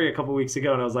his story a couple weeks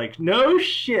ago, and I was like, no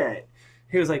shit.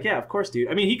 He was like, yeah, of course, dude.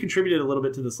 I mean, he contributed a little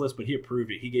bit to this list, but he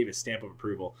approved it. He gave his stamp of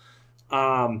approval.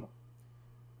 I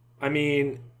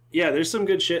mean, yeah, there's some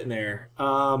good shit in there.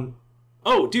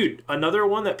 Oh, dude, another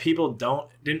one that people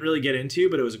didn't really get into,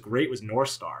 but it was great, was North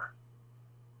Star.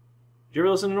 Did you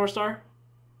ever listen to North Star?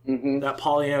 Mm-hmm. That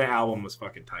Pollyanna album was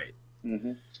fucking tight.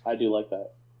 Mm-hmm. I do like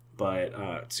that.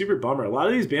 But super bummer. A lot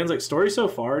of these bands, like Story So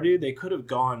Far, dude, they could have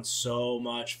gone so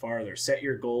much farther. Set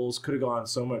Your Goals could have gone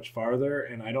so much farther,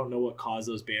 and I don't know what caused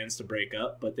those bands to break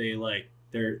up, but they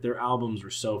their albums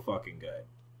were so fucking good.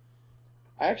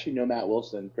 I actually know Matt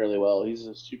Wilson fairly well. He's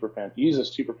a super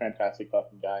fantastic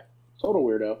fucking guy. Total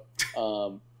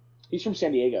weirdo. He's from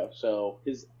San Diego, so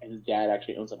his dad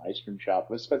actually owns an ice cream shop.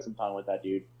 I spent some time with that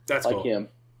dude. That's like cool. Him.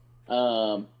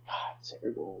 Set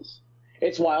Your Goals.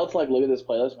 It's wild to like look at this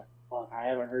playlist. Like, fuck, I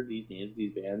haven't heard these names,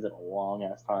 these bands in a long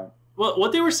ass time. Well,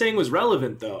 what they were saying was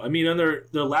relevant, though. I mean, on their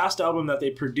last album that they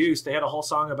produced, they had a whole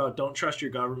song about don't trust your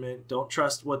government, don't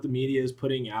trust what the media is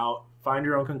putting out, find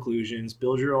your own conclusions,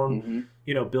 build your own,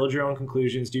 build your own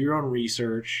conclusions, do your own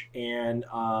research, and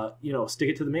stick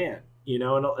it to the man. And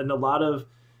a lot of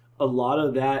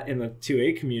that in the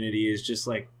 2A community is just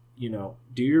like,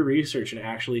 do your research and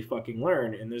actually fucking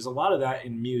learn. And there's a lot of that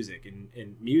in music,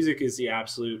 and music is the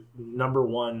absolute number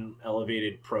one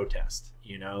elevated protest.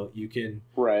 You can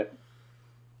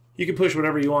push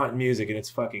whatever you want in music, and it's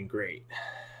fucking great.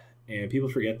 And people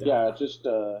forget that. Yeah, just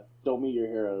don't meet your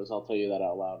heroes. I'll tell you that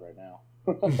out loud right now.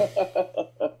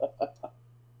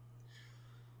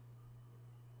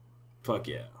 Fuck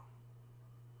yeah.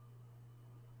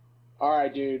 All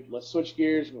right, dude, let's switch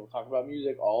gears and we'll talk about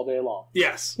music all day long.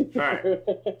 Yes. All right.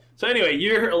 So anyway,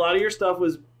 a lot of your stuff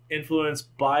was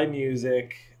influenced by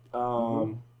music.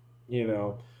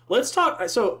 Let's talk.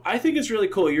 So I think it's really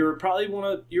cool. You're probably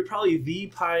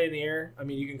the pioneer. I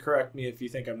mean, you can correct me if you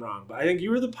think I'm wrong, but I think you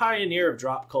were the pioneer of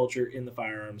drop culture in the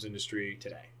firearms industry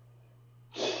today.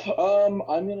 I'm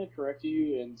gonna correct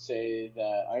you and say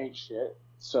that I ain't shit.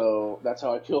 So that's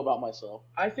how I feel about myself.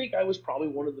 I think I was probably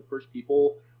one of the first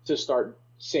people to start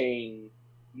saying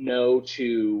no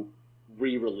to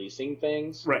re-releasing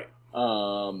things. Right.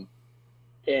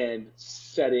 And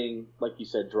setting, like you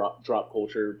said, drop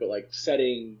culture, but like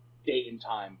setting date and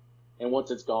time. And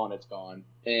once it's gone, it's gone.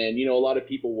 And, a lot of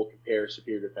people will compare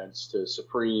Superior Defense to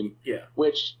Supreme. Yeah.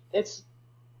 Which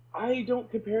I don't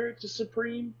compare it to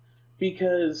Supreme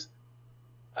because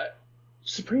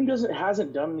Supreme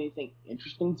hasn't done anything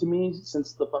interesting to me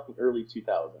since the fucking early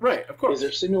 2000s. Right, of course. Is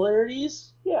there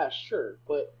similarities? Yeah, sure.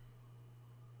 But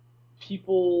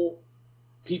people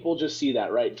just see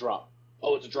that, right? Drop.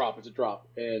 Oh, it's a drop.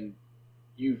 And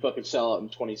you fucking sell out in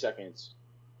 20 seconds.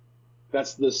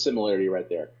 That's the similarity right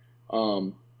there.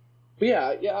 But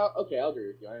yeah, okay, I'll agree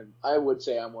with you. I would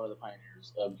say I'm one of the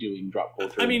pioneers of doing drop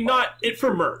culture. I mean, not it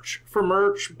for merch,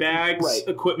 bags, right.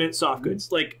 Equipment, soft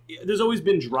goods. Like, there's always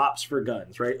been drops for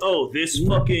guns, right? Oh, this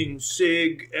fucking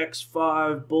SIG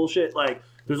X5 bullshit. Like,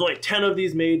 there's only 10 of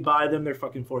these made. Buy them. They're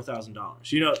fucking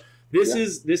 $4,000. This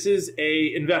is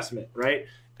a investment, right?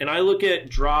 And I look at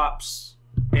drops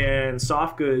and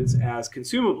soft goods as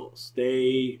consumables.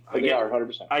 They are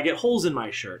 100%. I get holes in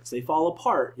my shirts. They fall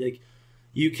apart. Like,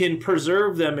 you can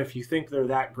preserve them if you think they're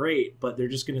that great, but they're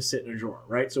just going to sit in a drawer,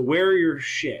 right? So wear your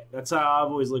shit. That's how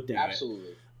I've always looked at it.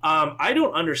 Absolutely. I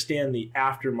don't understand the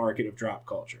aftermarket of drop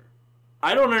culture.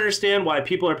 I don't understand why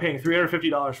people are paying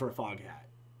 $350 for a fog hat.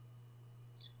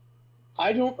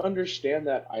 I don't understand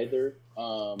that either.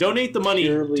 Donate the money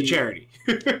to charity.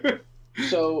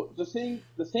 So the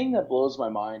thing that blows my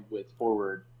mind with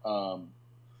Forward,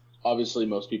 obviously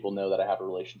most people know that I have a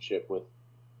relationship with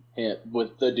him,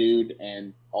 with the dude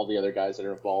and all the other guys that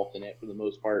are involved in it for the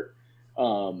most part.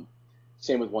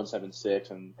 Same with 176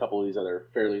 and a couple of these other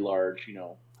fairly large,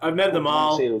 I've met them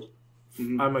all.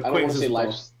 I'm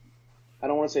acquaintances. I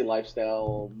don't want to say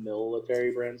lifestyle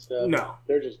military brand stuff. No,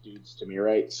 they're just dudes to me,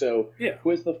 right? So yeah.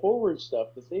 With the Forward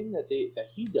stuff, the thing that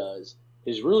he does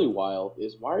is really wild.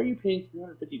 Is why are you paying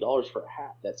 $350 for a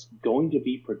hat that's going to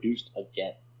be produced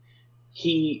again?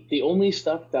 The only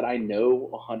stuff that I know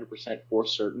 100% for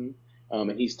certain,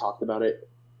 and he's talked about it,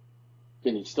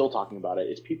 and he's still talking about it,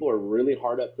 is people are really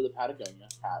hard up for the Patagonia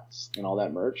hats and all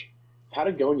that merch.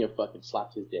 Patagonia fucking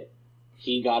slapped his dick.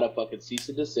 He got a fucking cease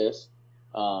and desist.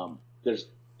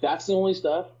 That's the only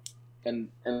stuff, and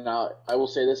I will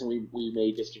say this, and we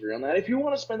may disagree on that. If you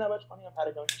want to spend that much money on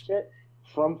Patagonia shit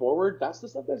from Forward, that's the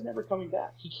stuff that's never coming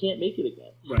back. He can't make it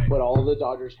again. Right. But all the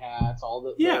Dodgers hats, all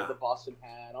the Boston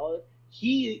hat, all that,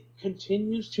 he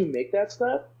continues to make that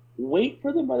stuff. Wait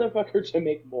for the motherfucker to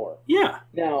make more. Yeah.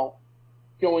 Now,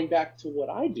 going back to what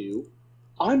I do,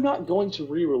 I'm not going to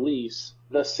re-release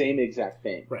the same exact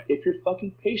thing. Right. If you're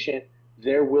fucking patient,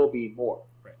 there will be more.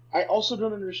 Right. I also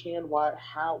don't understand why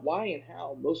and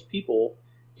how most people,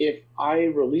 if I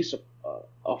release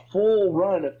a full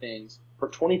run of things for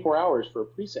 24 hours for a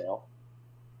pre-sale,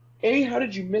 A, how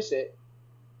did you miss it?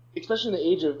 Especially in the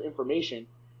age of information,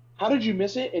 how did you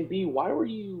miss it? And B, what were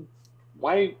you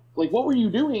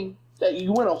doing that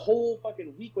you went a whole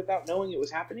fucking week without knowing it was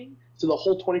happening to the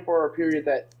whole 24-hour period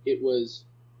that it was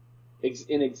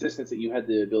in existence that you had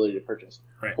the ability to purchase?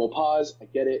 Right. Well, pause. I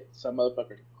get it. Some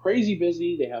motherfuckers are crazy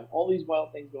busy. They have all these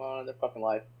wild things going on in their fucking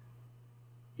life.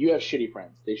 You have shitty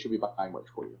friends. They should be buying merch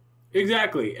for you.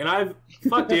 Exactly. And I've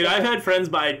had friends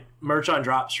buy merch on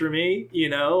drops for me,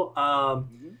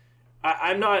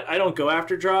 I don't go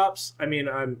after drops. I mean,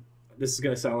 this is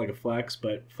going to sound like a flex,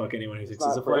 but fuck anyone who thinks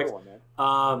it's a flex.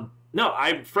 No,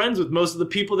 I'm friends with most of the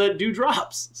people that do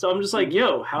drops. So I'm just like,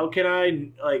 yo, how can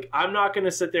I'm not going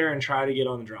to sit there and try to get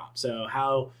on the drop. So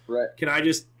how can I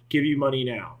just give you money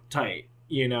now? Tight,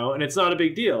 and it's not a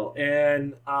big deal.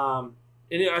 And I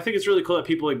think it's really cool that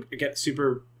people get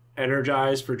super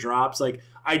energized for drops. Like,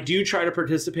 I do try to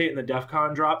participate in the DEF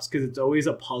CON drops because it's always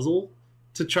a puzzle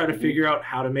to try to figure out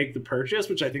how to make the purchase,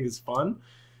 which I think is fun.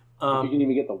 You can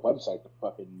even get the website to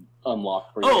fucking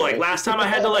unlock for you. Oh, like last time I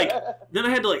had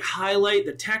to highlight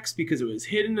the text because it was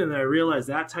hidden, and then I realized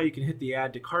that's how you can hit the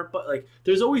add to cart button. Like,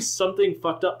 there's always something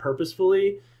fucked up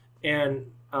purposefully,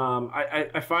 and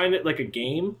I find it like a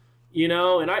game, and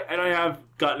I have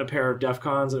gotten a pair of DEF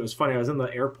CONs, and it was funny. I was in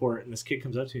the airport, and this kid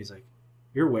comes up to me, he's like,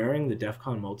 "You're wearing the DEF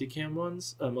CON multicam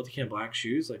ones, multicam black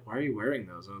shoes? Like, why are you wearing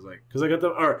those?" I was like, "Because I got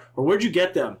them." Or where'd you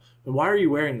get them? And why are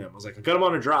you wearing them? I was like, "I got them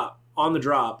on the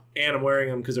drop, and I'm wearing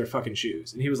them because they're fucking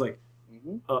shoes." And he was like,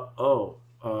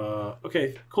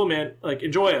 okay, cool, man. Like,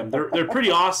 enjoy them. They're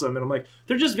pretty awesome. And I'm like,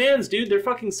 they're just Vans, dude. They're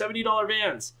fucking $70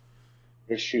 Vans.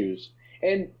 They're shoes.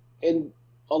 And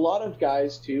a lot of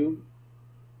guys, too,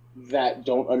 that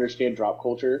don't understand drop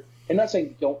culture, and not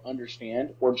saying don't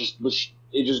understand or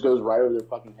it just goes right over their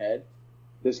fucking head.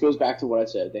 This goes back to what I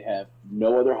said. They have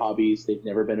no other hobbies. They've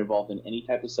never been involved in any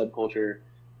type of subculture.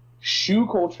 Shoe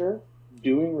culture,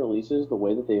 doing releases the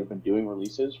way that they have been doing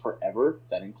releases forever.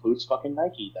 That includes fucking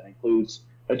Nike. That includes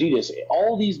Adidas.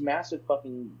 All these massive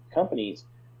fucking companies.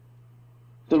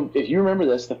 If you remember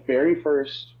this, the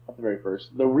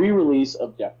re-release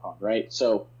of DEF CON, right?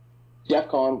 So DEF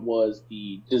CON was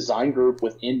the design group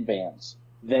within Vans.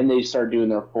 Then they started doing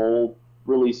their full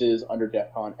releases under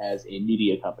DEF CON as a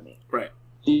media company. Right.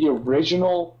 The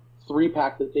original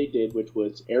 3-pack that they did, which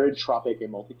was Arid, Tropic,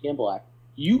 and Multicam Black,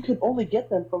 you could only get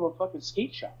them from a fucking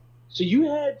skate shop. So you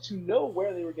had to know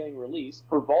where they were getting released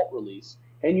for vault release,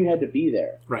 and you had to be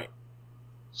there. Right.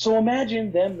 So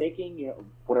imagine them making,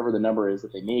 whatever the number is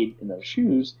that they made in those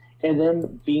shoes, and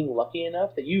then being lucky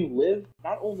enough that you live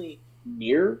not only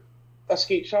near a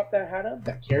skate shop that had them,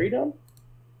 that carried them.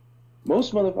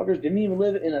 Most motherfuckers didn't even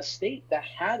live in a state that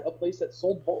had a place that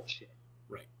sold vault shit.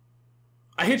 Right.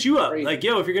 I hit you up. Crazy. Like,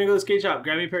 yo, if you're going to go to the skate shop,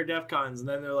 grab me a pair of DEF CONs. And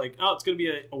then they're like, oh, it's going to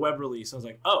be a web release. I was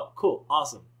like, oh, cool.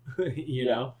 Awesome. you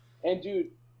know? And, dude,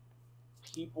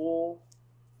 people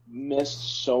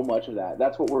missed so much of that.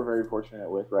 That's what we're very fortunate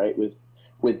with, right?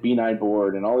 With B9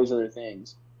 Board and all these other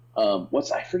things.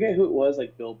 I forget who it was,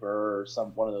 like Bill Burr or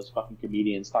one of those fucking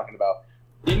comedians talking about,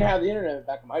 didn't have the internet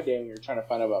back in my day when you were trying to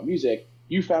find out about music.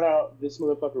 You found out this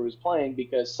motherfucker was playing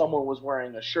because someone was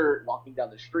wearing a shirt walking down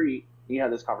the street, and you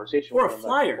had this conversation or with a them,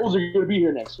 flyer. Like, oh, they're going to be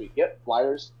here next week. Yep,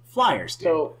 flyers. Flyers, dude.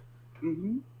 So,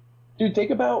 dude,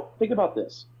 think about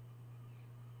this.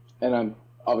 And I'm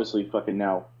obviously fucking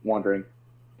now wondering,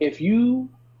 if you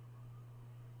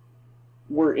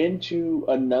were into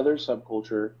another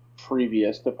subculture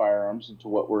previous to firearms and to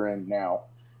what we're in now,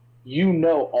 you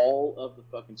know all of the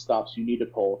fucking stops you need to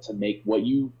pull to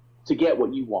get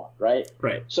what you want, right?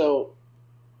 Right. So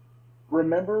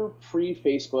remember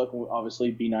pre-Facebook,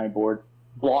 obviously B9 Board,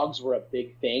 blogs were a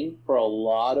big thing for a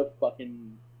lot of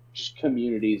fucking just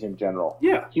communities in general.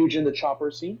 Yeah. Huge in the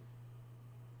chopper scene.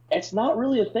 It's not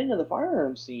really a thing in the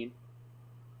firearms scene.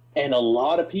 And a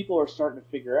lot of people are starting to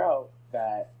figure out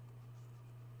that,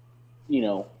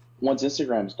 once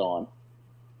Instagram's gone,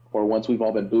 or once we've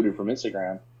all been booted from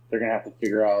Instagram, they're going to have to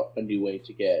figure out a new way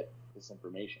to get this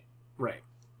information. Right.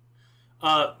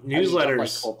 Newsletters.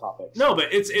 Like cold topics. No,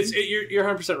 but you're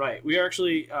 100% right. We are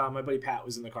actually, my buddy Pat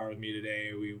was in the car with me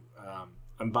today.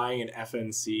 I'm buying an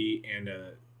FNC and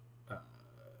a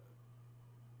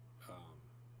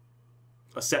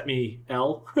Setme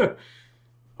L.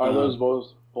 Are those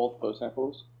both post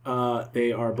samples?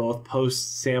 They are both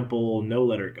post sample no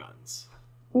letter guns.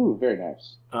 Ooh, very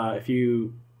nice. Do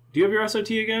you have your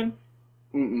SOT again?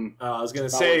 Mm-mm. I was gonna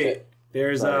say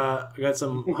there's I got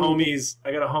some homies.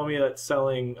 I got a homie that's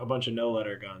selling a bunch of no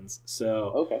letter guns.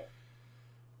 So okay.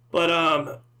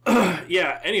 But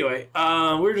yeah. Anyway,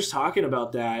 we were just talking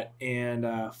about that, and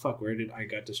where did I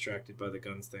got distracted by the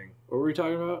guns thing? What were we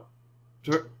talking about?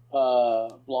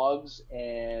 Blogs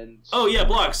and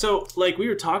blogs. So like we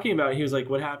were talking about, he was like,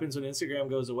 what happens when Instagram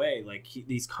goes away? Like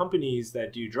these companies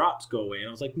that do drops go away. And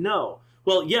I was like, no.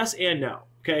 Well, yes and no.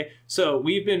 Okay. So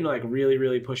we've been like really,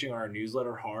 really pushing our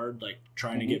newsletter hard, like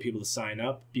trying to get people to sign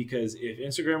up, because if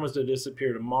Instagram was to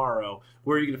disappear tomorrow,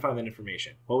 where are you going to find that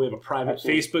information? Well, we have a private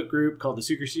Facebook group called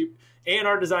the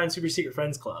ANR Design Super Secret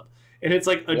Friends Club. And it's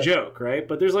like a joke, right?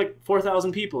 But there's like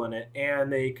 4,000 people in it,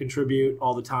 and they contribute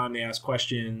all the time. They ask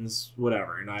questions,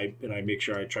 whatever, and I make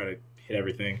sure I try to hit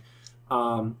everything.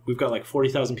 We've got like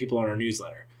 40,000 people on our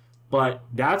newsletter, but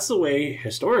that's the way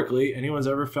historically anyone's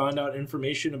ever found out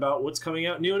information about what's coming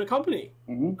out new in a company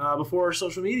before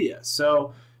social media.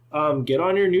 So get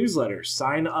on your newsletter,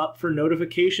 sign up for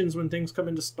notifications when things come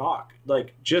into stock.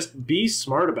 Like just be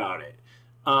smart about it,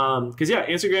 because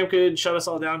Instagram could shut us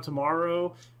all down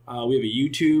tomorrow. We have a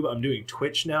YouTube. I'm doing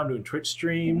Twitch now. I'm doing Twitch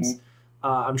streams.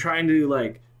 I'm trying to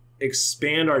like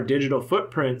expand our digital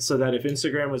footprint so that if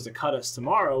Instagram was to cut us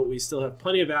tomorrow, we still have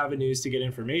plenty of avenues to get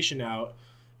information out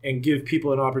and give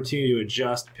people an opportunity to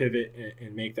adjust, pivot,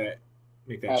 and make that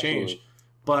change.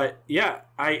 But yeah,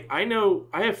 I know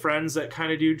I have friends that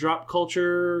kind of do drop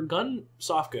culture gun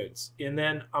soft goods, and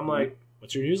then I'm like,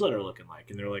 what's your newsletter looking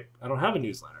like? And they're like, I don't have a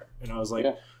newsletter. And I was like,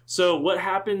 so what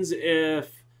happens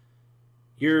if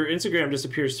your Instagram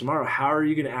disappears tomorrow? How are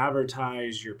you going to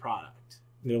advertise your product?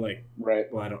 And they're like,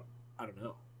 well, I don't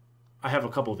know. I have a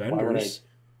couple vendors.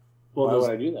 Why would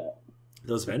I do that?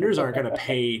 Those vendors aren't going to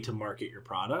pay to market your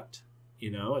product.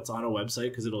 It's on a website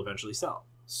because it'll eventually sell.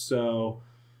 So,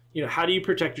 how do you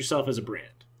protect yourself as a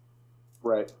brand?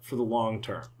 Right. For the long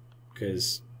term.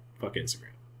 Because fuck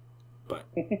Instagram. But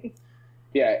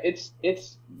yeah, it's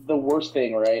the worst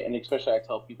thing, right? And especially I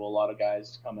tell people, a lot of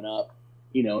guys coming up,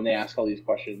 and they ask all these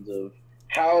questions of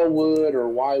how would or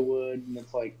why would, and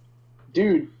it's like,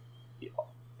 dude,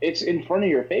 it's in front of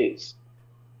your face.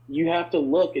 You have to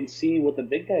look and see what the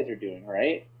big guys are doing,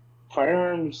 right?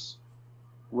 Firearms,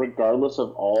 regardless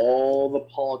of all the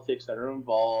politics that are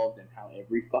involved and how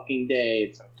every fucking day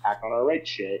it's an attack on our right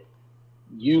shit,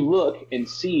 you look and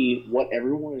see what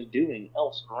everyone is doing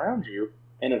else around you,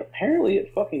 and apparently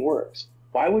it fucking works.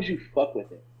 Why would you fuck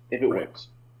with it if it works?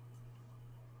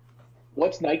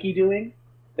 What's Nike doing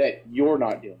that you're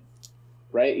not doing,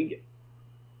 right?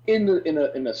 In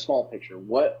a small picture,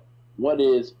 what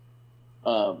is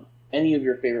any of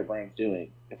your favorite brands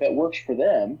doing? If that works for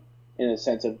them in a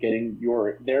sense of getting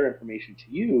their information to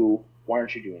you, why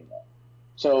aren't you doing that?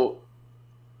 So,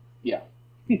 yeah,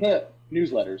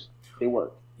 newsletters, they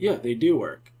work. Yeah, they do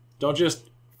work. Don't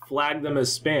just flag them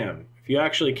as spam. If you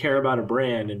actually care about a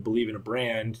brand and believe in a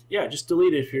brand, just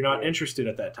delete it if you're not interested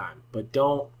at that time. But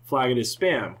don't flag it as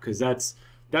spam, because that's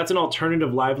an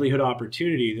alternative livelihood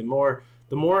opportunity. The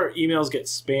the more emails get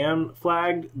spam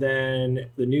flagged, then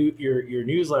your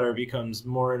newsletter becomes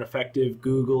more ineffective.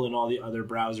 Google and all the other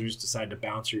browsers decide to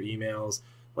bounce your emails.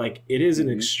 Like, it is an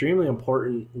extremely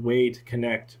important way to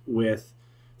connect with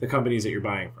the companies that you're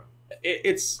buying from.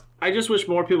 I just wish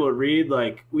more people would read.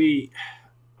 Like, I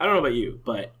don't know about you,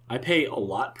 but I pay a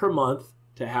lot per month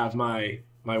to have my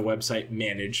website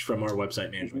managed from our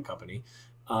website management company.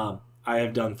 I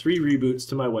have done 3 reboots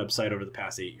to my website over the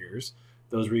past 8 years.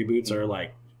 Those reboots are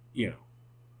like,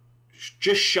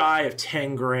 just shy of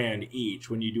 10 grand each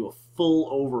when you do a full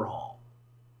overhaul.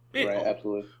 Right,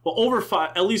 absolutely. Well,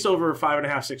 at least over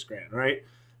 5.5, 6 grand, right?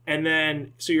 And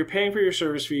then, so you're paying for your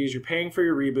service fees, you're paying for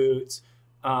your reboots.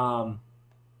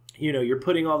 You're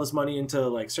putting all this money into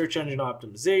like search engine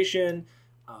optimization,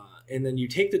 and then you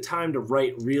take the time to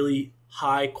write really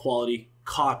high quality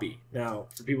copy. Now,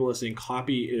 for people listening,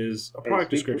 copy is a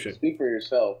product description. Speak for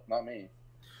yourself, not me.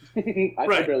 I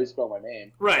can barely spell my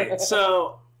name. Right.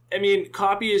 So, I mean,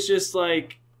 copy is just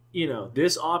like,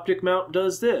 this optic mount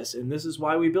does this, and this is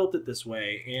why we built it this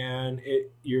way. And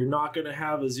you're not going to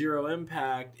have a zero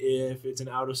impact if it's an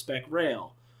out of spec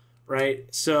rail, right?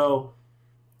 So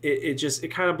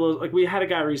it kind of blows. Like, we had a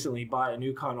guy recently buy a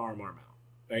Newcon RMR mount,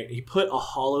 right? He put a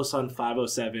Holosun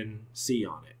 507C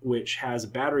on it, which has a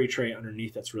battery tray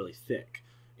underneath that's really thick.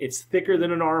 It's thicker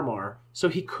than an RMR, so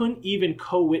he couldn't even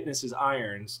co-witness his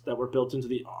irons that were built into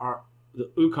the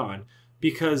Ukon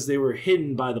because they were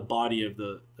hidden by the body of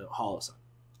the Holosun,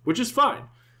 which is fine.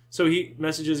 So he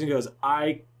messages and goes,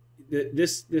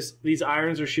 these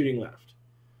irons are shooting left.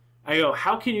 I go,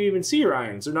 how can you even see your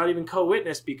irons? They're not even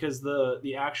co-witnessed because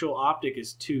the actual optic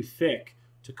is too thick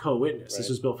to co-witness. Right. This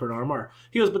was built for an RMR.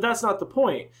 He goes, but that's not the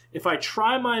point. If I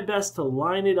try my best to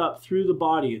line it up through the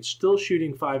body, it's still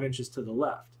shooting 5 inches to the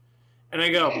left. And I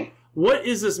go, what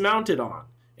is this mounted on?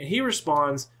 And he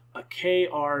responds, a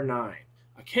KR9.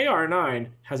 A KR9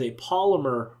 has a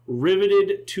polymer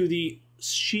riveted to the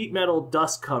sheet metal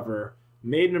dust cover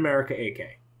made in America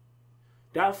AK.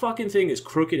 That fucking thing is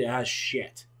crooked as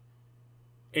shit.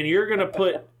 And you're going to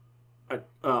put a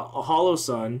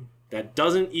Holosun that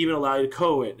doesn't even allow you to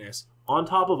co-witness on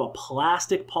top of a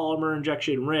plastic polymer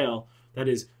injection rail that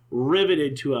is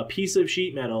riveted to a piece of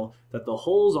sheet metal that the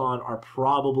holes on are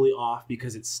probably off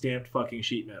because it's stamped fucking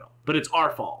sheet metal. But it's our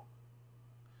fault.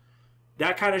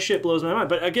 That kind of shit blows my mind.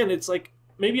 But again, it's like,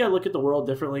 maybe I look at the world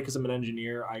differently because I'm an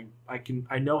engineer. I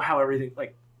know how everything,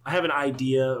 like, I have an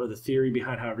idea or the theory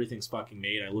behind how everything's fucking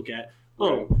made. I look at,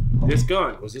 this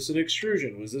gun, was this an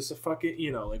extrusion? Was this a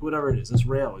fucking, like whatever it is, this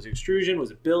rail, was it extrusion?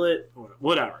 Was it billet?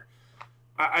 Whatever.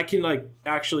 I can like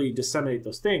actually disseminate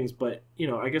those things, but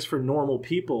I guess for normal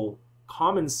people,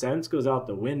 common sense goes out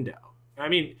the window. I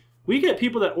mean, we get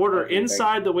people that order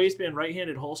inside the waistband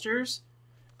right-handed holsters,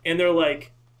 and they're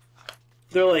like,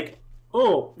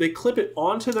 oh, they clip it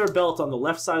onto their belt on the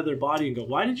left side of their body and go,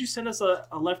 why did you send us a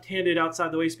left-handed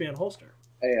outside the waistband holster?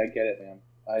 Hey, I get it, man.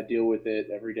 I deal with it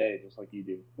every day, just like you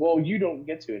do. Well, you don't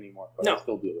get to anymore, but no, I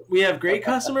still deal with it. We have great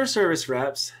customer service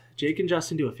reps. Jake and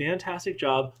Justin do a fantastic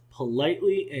job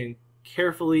politely and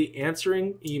carefully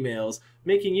answering emails,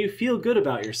 making you feel good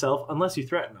about yourself unless you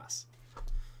threaten us.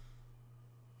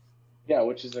 Yeah,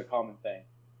 which is a common thing.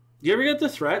 You ever get the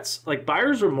threats? Like,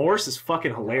 buyer's remorse is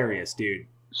fucking hilarious, dude.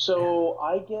 So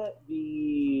I get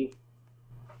the,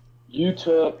 you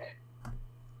took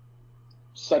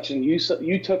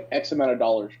X amount of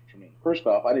dollars from me. First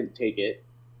off, I didn't take it.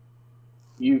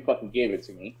 You fucking gave it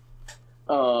to me.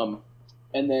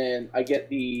 And then I get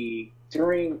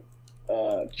during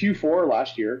Q4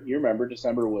 last year, you remember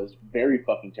December was very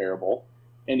fucking terrible.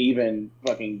 And even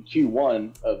fucking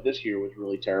Q1 of this year was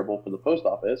really terrible for the post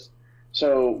office.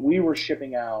 So we were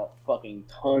shipping out fucking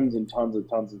tons and tons and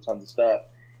tons and tons of stuff.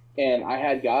 And I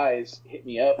had guys hit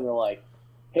me up and they're like,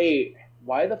 hey,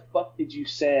 why the fuck did you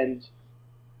send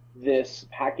this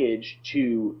package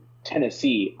to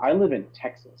Tennessee? I live in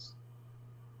Texas.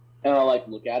 And I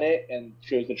look at it and it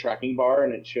shows the tracking bar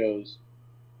and it shows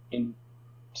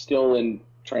still in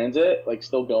transit,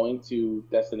 still going to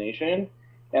destination.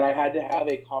 And I had to have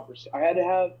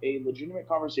a legitimate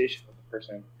conversation with the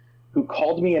person who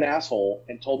called me an asshole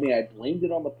and told me I blamed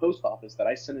it on the post office that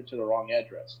I sent it to the wrong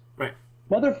address. Right.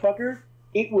 Motherfucker,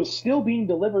 it was still being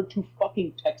delivered to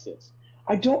fucking Texas.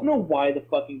 I don't know why I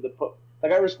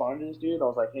responded to this dude. I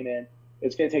was like, hey man,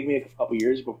 it's going to take me a couple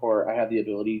years before I have the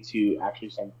ability to actually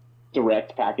send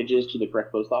direct packages to the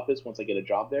correct post office once I get a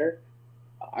job there.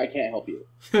 I can't help you.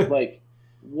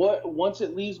 Once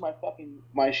it leaves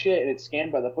my shit and it's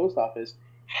scanned by the post office,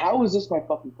 how is this my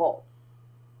fucking fault?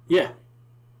 Yeah.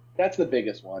 That's the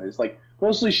biggest one. Is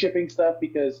mostly shipping stuff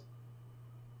because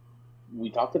we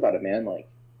talked about it, man.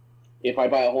 If I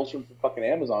buy a holster from fucking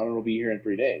Amazon, it'll be here in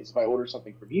 3 days. If I order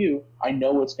something from you, I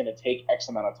know it's going to take X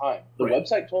amount of time. The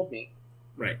website told me.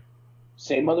 Right.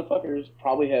 Same motherfuckers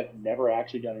probably have never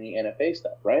actually done any NFA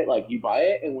stuff, right? Like, you buy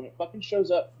it, and when it fucking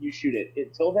shows up, you shoot it.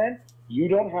 Until then, you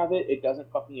don't have it. It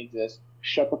doesn't fucking exist.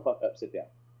 Shut the fuck up. Sit down.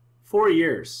 4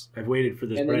 years I've waited for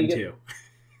this brand too.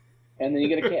 And then you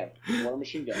get a can or a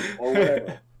machine gun or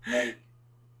whatever. Like,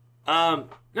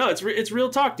 no, it's real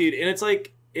talk, dude. And it's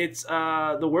like, it's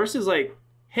the worst is like,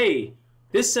 hey,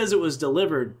 this says it was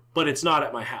delivered, but it's not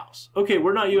at my house. Okay,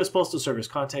 we're not U.S. Postal Service.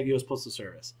 Contact U.S. Postal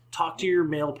Service. Talk to your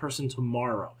mail person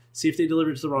tomorrow. See if they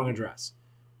delivered to the wrong address.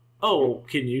 Oh,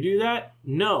 can you do that?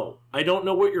 No. I don't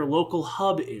know what your local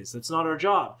hub is. That's not our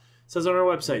job. It says on our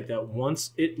website that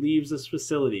once it leaves this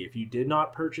facility, if you did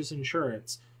not purchase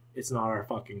insurance, it's not our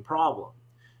fucking problem.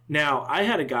 Now, I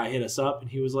had a guy hit us up,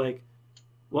 and he was like,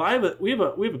 well, we have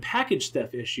a package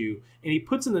theft issue, and he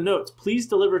puts in the notes, please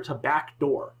deliver to back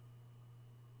door.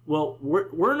 Well,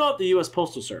 we're not the U.S.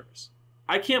 Postal Service.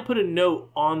 I can't put a note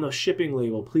on the shipping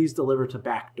label, please deliver to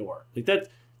back door. Like that,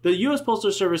 the U.S.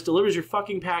 Postal Service delivers your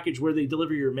fucking package where they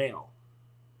deliver your mail.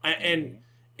 And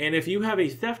if you have a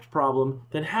theft problem,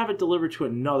 then have it delivered to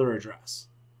another address.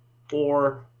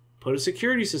 Or put a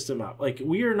security system up. Like,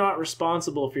 we are not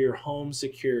responsible for your home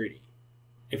security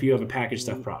if you have a package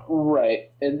theft problem. Right.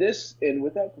 And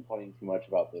without complaining too much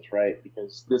about this, right?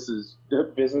 Because this is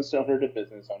the business owner to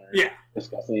business owner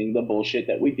discussing the bullshit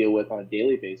that we deal with on a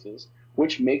daily basis,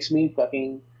 which makes me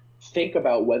fucking think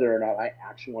about whether or not I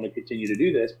actually want to continue to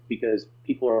do this because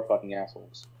people are fucking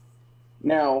assholes.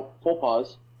 Now, full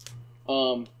pause.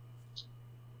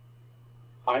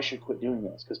 I should quit doing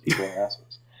this because people are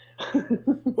assholes.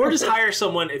 Or just hire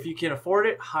someone. If you can afford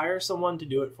it, hire someone to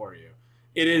do it for you.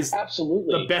 It is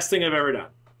absolutely the best thing I've ever done.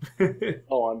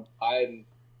 Oh,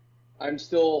 I'm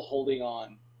still holding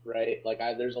on, right? Like,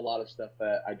 there's a lot of stuff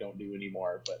that I don't do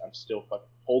anymore, but I'm still fucking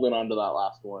holding on to that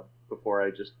last one before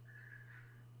I just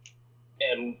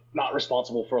am not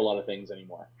responsible for a lot of things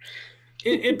anymore.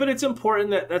 But it's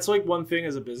important that's like one thing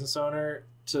as a business owner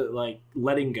to like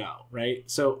letting go, right?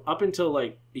 So up until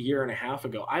like a year and a half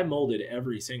ago, I molded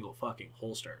every single fucking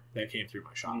holster that came through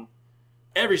my shop.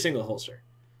 Every single holster.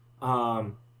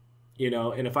 You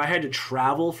know, and if I had to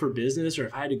travel for business or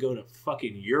if I had to go to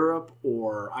fucking Europe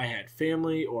or I had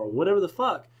family or whatever the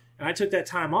fuck, and I took that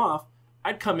time off,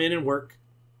 I'd come in and work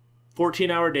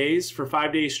 14-hour days for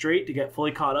 5 days straight to get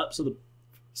fully caught up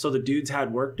so the dudes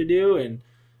had work to do,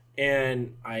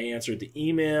 and I answered the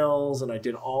emails and I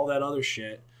did all that other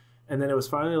shit. And then it was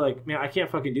finally like, man, I can't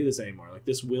fucking do this anymore. Like,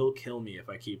 this will kill me if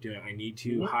I keep doing it. I need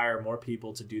to hire more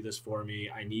people to do this for me.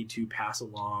 I need to pass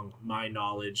along my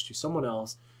knowledge to someone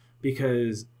else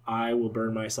because I will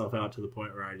burn myself out to the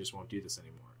point where I just won't do this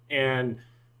anymore. And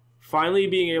finally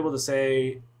being able to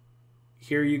say,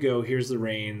 here you go, here's the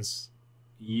reins.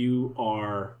 You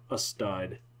are a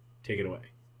stud. Take it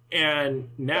away. And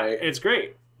now it's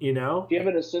great, you know? Do you have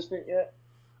an assistant yet?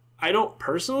 I don't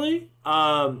personally.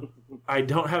 I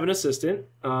don't have an assistant.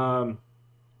 We have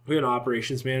an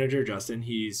operations manager, Justin.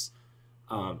 He's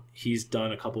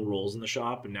done a couple roles in the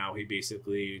shop, and now he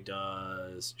basically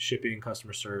does shipping,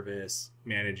 customer service,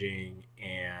 managing,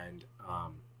 and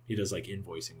he does like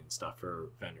invoicing and stuff for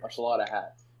vendors. That's a lot of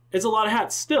hats. It's a lot of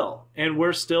hats still, and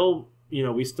we're still, you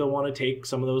know, we still want to take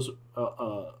some of those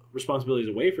responsibilities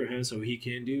away from him so he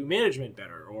can do management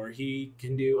better or he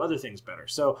can do other things better.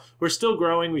 So we're still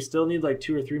growing. We still need like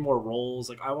 2 or 3 more roles.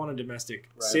 Like, I want a domestic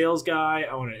sales guy.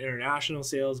 I want an international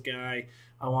sales guy.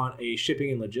 I want a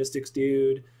shipping and logistics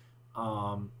dude.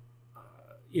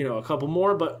 You know, a couple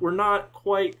more, but we're not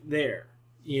quite there,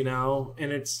 you know,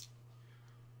 and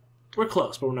we're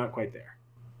close, but we're not quite there.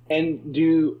 And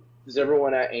does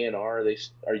everyone at ANR,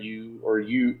 are you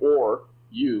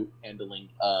handling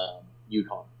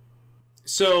Yukon?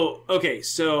 So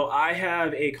I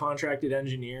have a contracted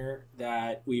engineer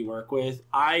that we work with.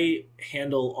 I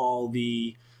handle all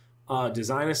the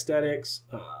design aesthetics,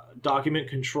 document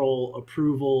control,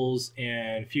 approvals,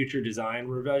 and future design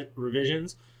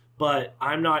revisions, but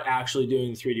I'm not actually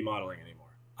doing 3D modeling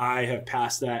anymore. I have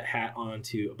passed that hat on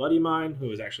to a buddy of mine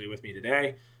who is actually with me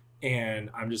today, and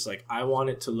I'm just like, I want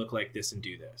it to look like this and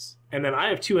do this. And then I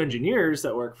have 2 engineers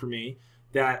that work for me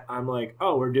that I'm like,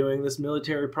 oh, we're doing this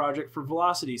military project for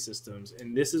velocity systems,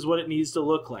 and this is what it needs to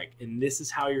look like, and this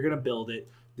is how you're going to build it,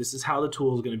 this is how the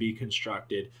tool is going to be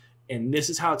constructed, and this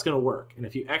is how it's going to work. And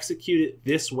if you execute it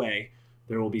this way,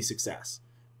 there will be success.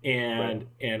 And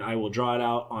I will draw it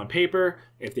out on paper.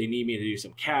 If they need me to do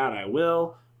some CAD, I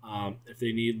will. If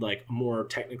they need like a more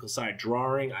technical side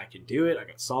drawing, I can do it. I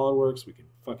got SolidWorks. We can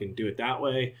fucking do it that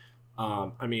way.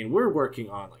 I mean, we're working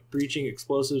on like breaching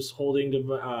explosives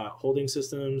holding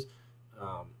systems,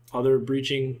 other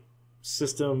breaching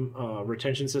system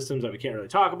retention systems that we can't really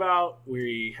talk about.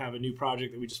 We have a new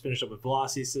project that we just finished up with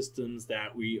Velocity Systems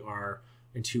that we are,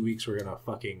 in 2 weeks, we're gonna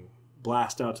fucking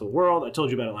blast out to the world. I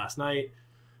told you about it last night.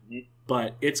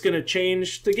 But it's going to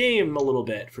change the game a little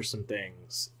bit for some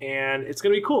things. And it's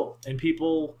going to be cool. And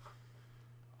people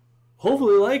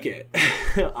hopefully like it.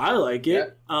 I like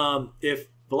it. Yeah. If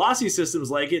Velocity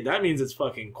Systems like it, that means it's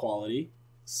fucking quality.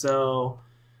 So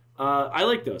I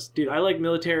like those. Dude, I like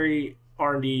military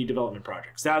R&D development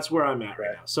projects. That's where I'm at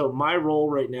right now. So my role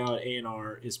right now at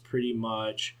ANR is pretty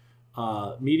much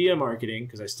media marketing,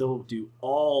 because I still do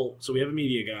all... So we have a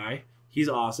media guy. He's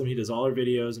awesome. He does all our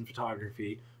videos and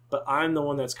photography. But I'm the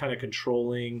one that's kind of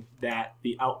controlling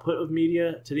the output of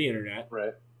media to the internet.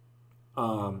 Right.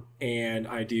 And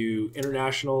I do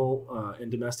international and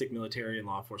domestic military and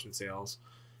law enforcement sales.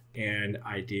 And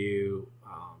I do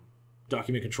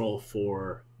document control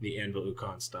for the Anvil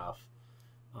Ukon stuff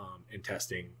and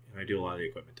testing. And I do a lot of the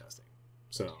equipment testing.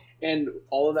 So. And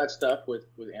all of that stuff with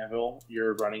Anvil,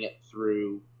 you're running it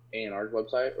through ANR's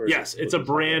website? Or yes, it's a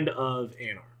brand of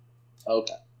ANR.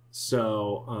 Okay.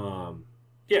 So,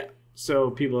 yeah. So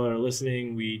people that are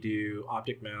listening, we do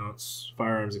optic mounts,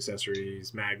 firearms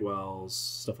accessories, mag wells,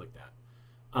 stuff like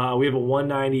that. We have a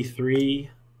 193.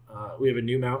 We have a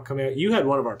new mount coming out. You had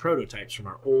one of our prototypes from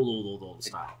our old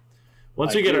style.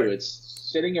 Once we get it's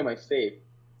sitting in my safe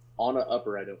on an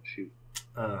upper I don't shoot.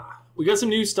 We got some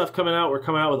new stuff coming out. We're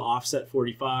coming out with offset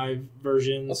 45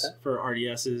 versions for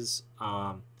RDSs.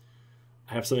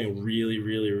 I have something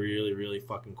really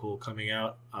fucking cool coming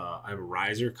out. I have a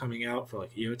riser coming out for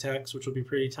like EOTechs, which will be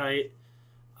pretty tight.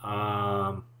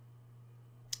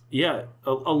 Yeah,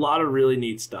 a lot of really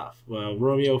neat stuff. Well,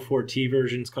 Romeo 4T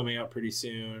version's coming out pretty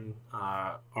soon.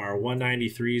 Our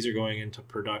 193s are going into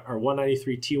production. Our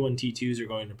 193 T1 T2s are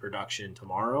going into production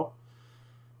tomorrow.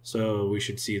 So we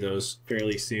should see those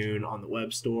fairly soon on the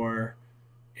web store.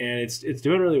 And it's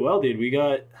doing really well, dude. We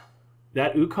got...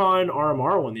 That Ukon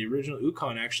RMR one, the original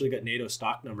Ukon, actually got NATO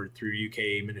stock numbered through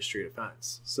UK Ministry of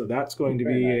Defense. So that's going to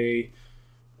be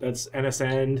that's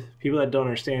NSN. People that don't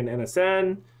understand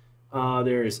NSN,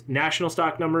 there's national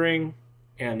stock numbering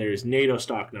and there's NATO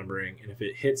stock numbering. And if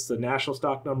it hits the national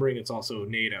stock numbering, it's also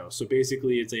NATO. So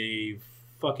basically it's a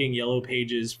fucking yellow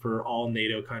pages for all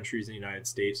NATO countries in the United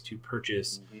States to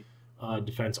purchase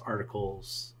defense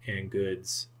articles and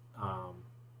goods.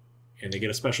 And they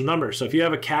get a special number. So if you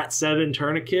have a Cat 7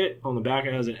 tourniquet, on the back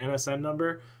it has an NSN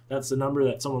number. That's the number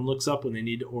that someone looks up when they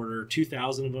need to order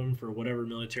 2,000 of them for whatever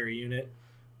military unit.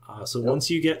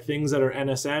 Once you get things that are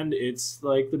NSN, it's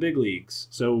like the big leagues.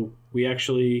 So we have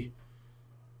 5,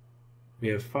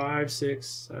 6,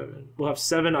 7. We'll have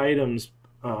 7 items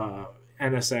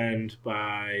NSN'd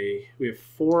by... We have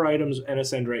 4 items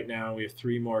NSN'd right now. We have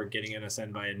 3 more getting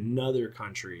NSN'd by another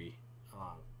country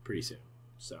pretty soon.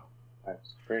 So...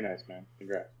 Nice. Very nice, man.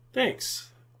 Congrats.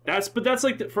 Thanks. That's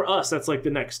like for us. That's like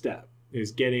the next step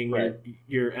is getting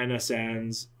your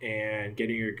NSNs and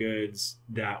getting your goods.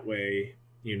 That way,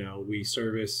 you know, we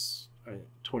service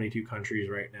 22 countries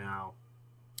right now.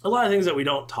 A lot of things that we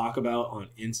don't talk about on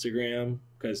Instagram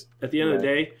because at the end of the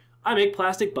day, I make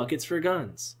plastic buckets for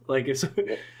guns. Like it's,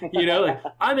 you know, like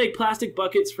I make plastic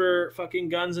buckets for fucking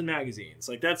guns and magazines.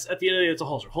 Like that's at the end of the day, it's a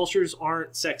holster. Holsters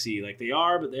aren't sexy. Like they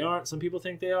are, but they aren't. Some people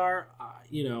think they are.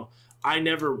 You know, I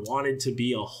never wanted to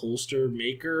be a holster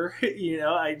maker. You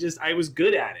know, I was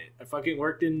good at it. I fucking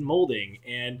worked in molding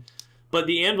but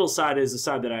the Anvil side is the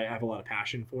side that I have a lot of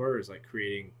passion for is like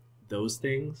creating those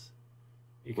things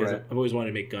because I've always wanted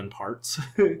to make gun parts.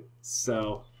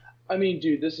 So. I mean,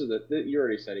 dude, you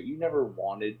already said it. You never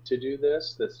wanted to do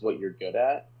this. This is what you're good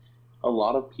at. A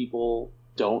lot of people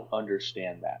don't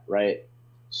understand that, right?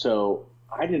 So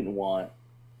I don't want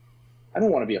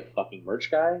to be a fucking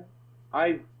merch guy.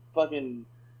 I don't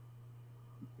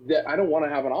want to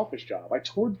have an office job. I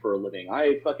toured for a living.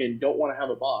 I fucking don't want to have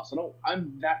a boss.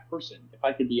 I'm that person. If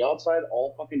I could be outside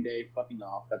all fucking day, fucking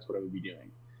off, that's what I would be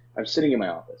doing. I'm sitting in my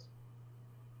office.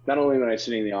 Not only am I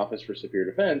sitting in the office for Superior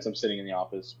Defense, I'm sitting in the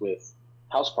office with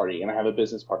House Party, and I have a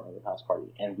business partner with House Party,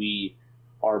 and we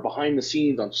are behind the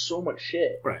scenes on so much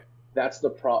shit. Right. That's the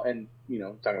and you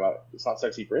know, talking about it's not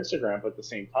sexy for Instagram, but at the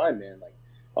same time, man, like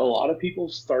a lot of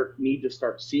people need to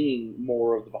start seeing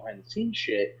more of the behind the scenes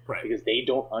shit because they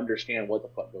don't understand what the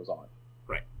fuck goes on.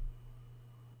 Right.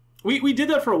 We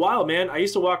did that for a while, man. I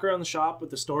used to walk around the shop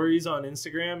with the stories on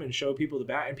Instagram and show people the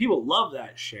back, and people love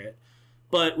that shit.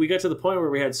 But we got to the point where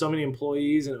we had so many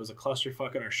employees and it was a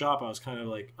clusterfuck in our shop. I was kind of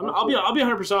like, I'll be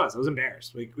 100% honest. I was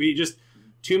embarrassed. Like we just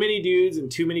too many dudes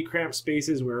and too many cramped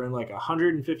spaces. We're in like a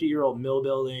 150-year-old mill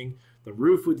building. The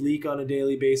roof would leak on a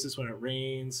daily basis when it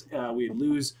rains. We'd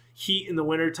lose heat in the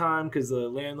wintertime because the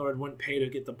landlord wouldn't pay to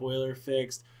get the boiler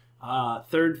fixed.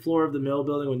 Third floor of the mill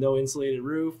building with no insulated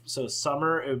roof. So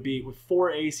summer, it would be with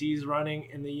 4 ACs running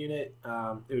in the unit.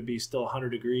 It would be still 100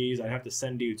 degrees. I'd have to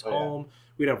send dudes home.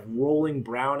 We'd have rolling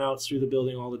brownouts through the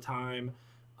building all the time.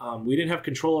 We didn't have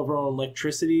control over our own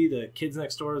electricity. The kids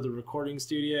next door to the recording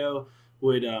studio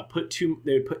would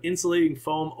they would put insulating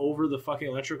foam over the fucking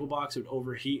electrical box. It would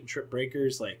overheat and trip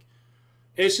breakers. Like,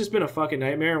 it's just been a fucking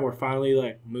nightmare, and we're finally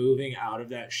like moving out of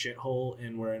that shithole,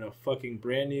 and we're in a fucking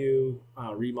brand new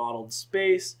remodeled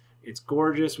space. It's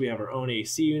gorgeous. We have our own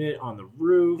AC unit on the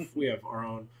roof. We have our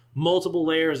own multiple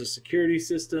layers of security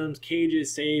systems,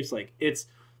 cages, safes. Like, it's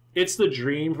the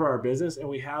dream for our business, and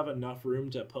we have enough room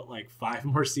to put like 5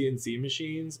 more CNC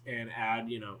machines and add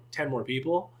 10 more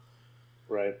people.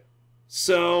 Right.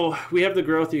 So we have the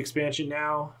growth, the expansion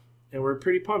now, and we're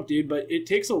pretty pumped, dude. But it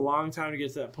takes a long time to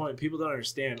get to that point. People don't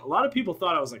understand. A lot of people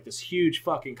thought I was like this huge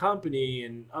fucking company,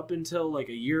 and up until like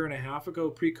a year and a half ago,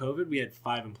 pre-COVID, we had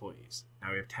 5 employees.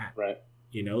 Now we have 10. Right.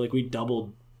 Like we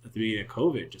doubled at the beginning of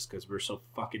COVID just because we're so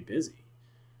fucking busy,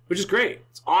 which is great.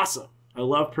 It's awesome. I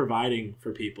love providing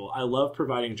for people. I love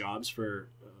providing jobs for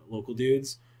local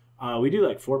dudes. We do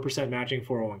like 4% matching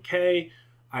 401k.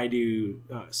 I do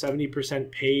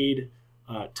 70% paid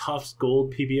Tufts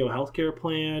Gold PPO healthcare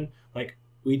plan. Like,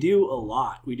 we do a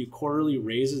lot. We do quarterly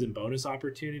raises and bonus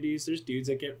opportunities. There's dudes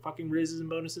that get fucking raises and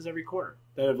bonuses every quarter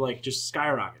that have like just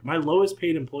skyrocketed. My lowest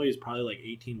paid employee is probably like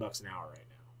 $18 an hour right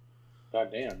now.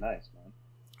 God damn, nice, man.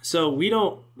 So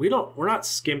we're not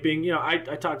skimping. I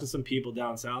talked to some people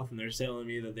down south, and they're telling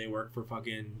me that they work for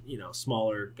fucking,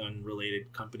 smaller gun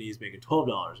related companies making $12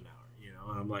 an hour,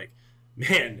 and I'm like,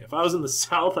 man, if I was in the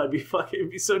South, it'd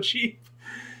be so cheap.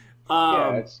 It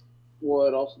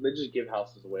also, they just give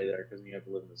houses away there because you have to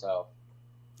live in the South.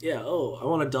 Yeah. I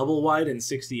want a double wide and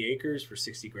 60 acres for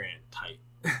 $60,000. Tight.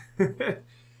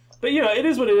 But it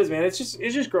is what it is, man. It's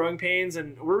just growing pains,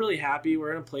 and we're really happy.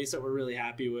 We're in a place that we're really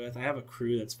happy with. I have a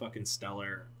crew that's fucking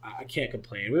stellar. I can't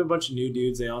complain. We have a bunch of new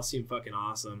dudes. They all seem fucking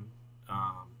awesome.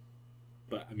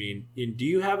 But I mean, do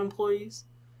you have employees?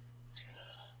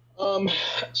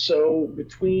 So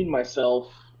between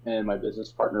myself and my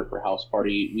business partner for House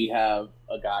Party, we have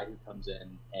a guy who comes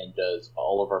in and does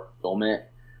all of our fulfillment.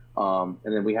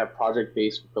 And then we have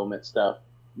project-based fulfillment stuff.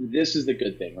 This is the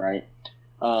good thing, right?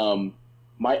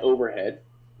 My overhead,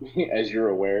 as you're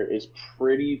aware, is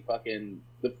pretty fucking,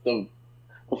 the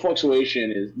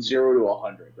fluctuation is 0 to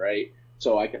 100, right?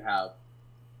 So I could have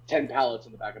 10 pallets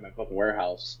in the back of my fucking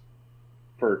warehouse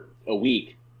for a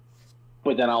week,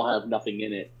 but then I'll have nothing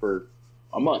in it for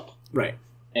a month. Right.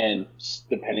 And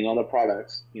depending on the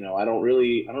products, I don't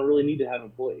really need to have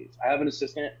employees. I have an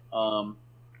assistant. I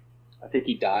think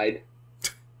he died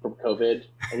from COVID.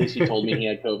 At least he told me he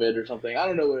had COVID or something. I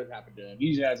don't know what had happened to him.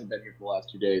 He hasn't been here for the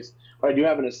last 2 days. But I do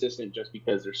have an assistant just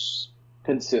because there's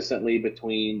consistently,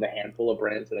 between the handful of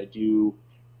brands that I do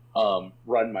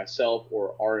run myself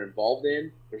or are involved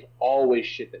in, there's always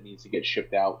shit that needs to get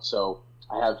shipped out. So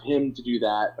I have him to do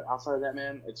that. But outside of that,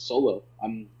 man, it's solo.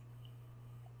 I'm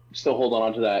still holding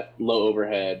on to that low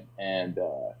overhead and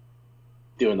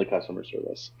doing the customer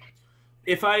service.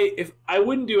 If I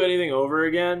wouldn't do anything over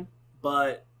again,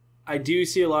 but I do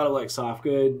see a lot of like soft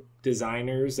good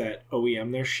designers that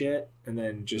OEM their shit and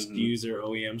then just use their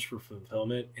OEMs for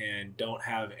fulfillment and don't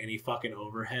have any fucking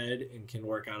overhead and can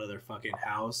work out of their fucking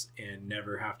house and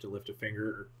never have to lift a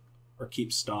finger or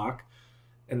keep stock.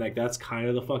 And like, that's kind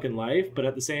of the fucking life. But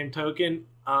at the same token,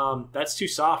 that's too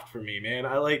soft for me, man.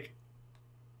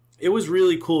 It was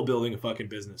really cool building a fucking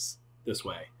business this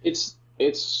way. It's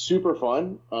super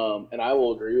fun. And I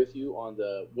will agree with you on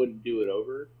the wouldn't do it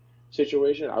over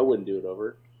situation. I wouldn't do it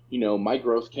over. My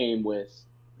growth came with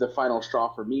the final straw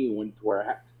for me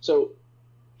so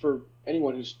for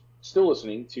anyone who's still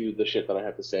listening to the shit that I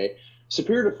have to say,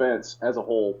 Superior Defense as a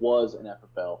whole was an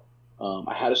FFL.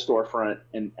 I had a storefront,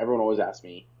 and everyone always asked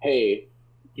me, hey,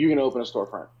 you're going to open a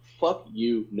storefront. Fuck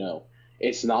you, no.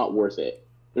 It's not worth it.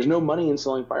 There's no money in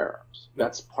selling firearms.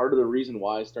 That's part of the reason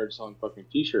why I started selling fucking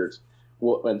t-shirts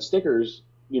and stickers,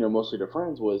 mostly to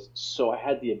friends, was so I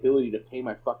had the ability to pay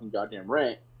my fucking goddamn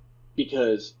rent,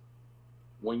 because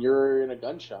when you're in a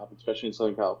gun shop, especially in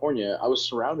Southern California, I was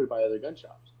surrounded by other gun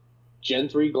shops. Gen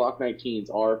 3 Glock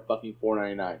 19s are fucking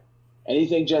 $4.99.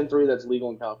 Anything Gen 3 that's legal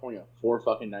in California,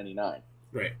 $4.99.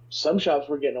 Right. Some shops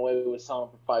were getting away with selling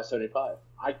for $5.75.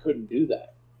 I couldn't do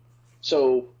that.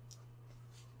 So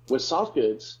with soft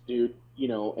goods, dude,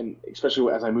 and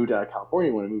especially as I moved out of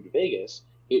California when I moved to Vegas,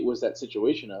 it was that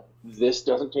situation of, this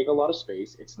doesn't take a lot of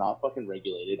space. It's not fucking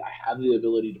regulated. I have the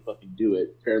ability to fucking do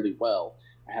it fairly well.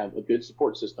 I have a good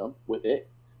support system with it.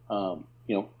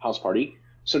 House party.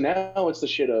 So now it's the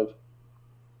shit of,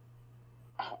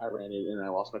 I ran it and I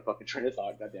lost my fucking train of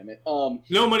thought. God damn it.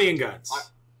 No money in guns.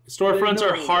 Storefronts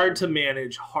are hard to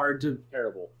manage,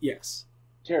 terrible. Yes.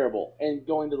 Terrible. And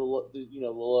going to the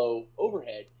low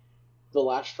overhead, the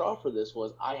last straw for this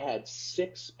was I had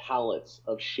 6 pallets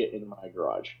of shit in my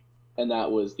garage. And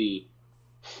that was I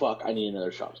need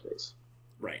another shop space.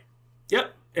 Right.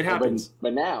 Yep. It happens.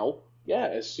 But now, yeah,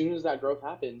 as soon as that growth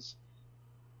happens,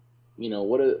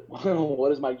 what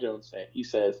does Mike Jones say? He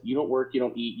says, you don't work, you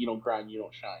don't eat, you don't grind, you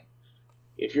don't shine.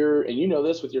 And you know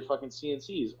this with your fucking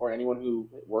CNCs or anyone who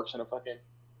works in a fucking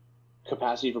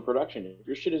capacity for production. If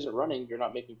your shit isn't running, you're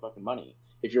not making fucking money.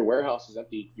 If your warehouse is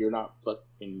empty, you're not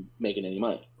fucking making any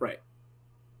money. Right.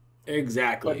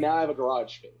 Exactly. But now I have a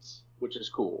garage space, which is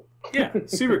cool. Yeah,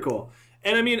 super cool.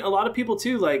 And I mean, a lot of people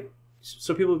too,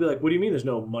 so people will be like, what do you mean there's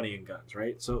no money in guns,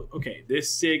 right? So, okay,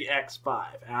 this SIG X5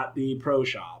 at the pro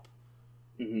shop,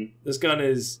 this gun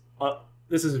is,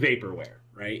 this is vaporware,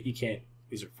 right? You can't,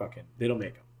 these are fucking, they don't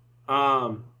make them.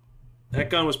 That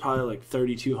gun was probably like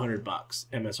 $3,200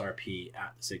 MSRP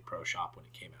at the SIG Pro Shop when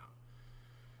it came out.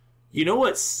 You know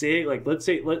what SIG, let's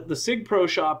say the SIG Pro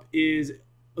Shop is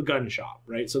a gun shop,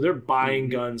 right? So they're buying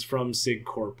guns from SIG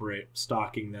Corporate,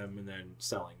 stocking them, and then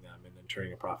selling them, and then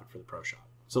turning a profit for the Pro Shop.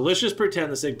 So let's just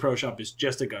pretend the SIG Pro Shop is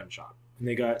just a gun shop, and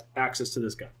they got access to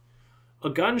this gun. A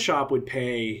gun shop would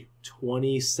pay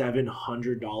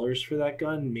 $2,700 for that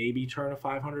gun, maybe turn a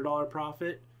 $500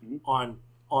 profit on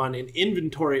an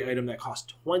inventory item that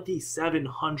costs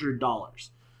 $2,700. Now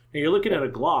you're looking at a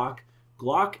Glock.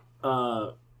 Glock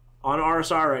on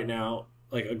RSR right now,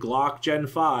 like a Glock Gen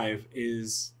 5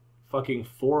 is fucking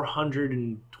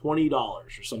 $420 or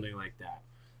something like that,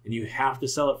 and you have to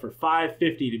sell it for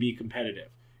 $550 to be competitive.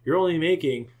 You're only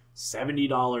making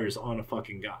 $70 on a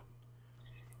fucking gun.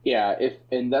 Yeah,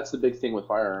 and that's the big thing with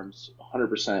firearms.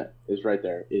 100% is right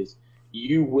there. Is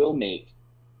you will make,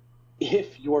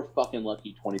 if you're fucking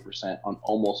lucky, 20% on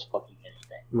almost fucking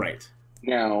anything. Right.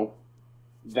 Now,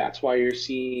 that's why you're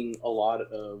seeing a lot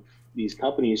of these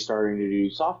companies starting to do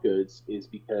soft goods, is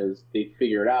because they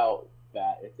figured out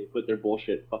that if they put their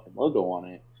bullshit fucking logo on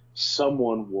it,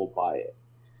 someone will buy it.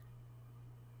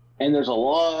 And there's a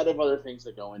lot of other things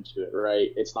that go into it,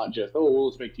 right? It's not just, oh, well,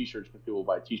 let's make t-shirts because people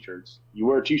buy t-shirts. You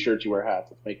wear t-shirts, you wear hats,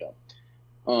 let's make them.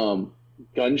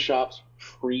 Gun shops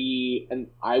and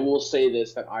I will say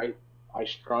this, that I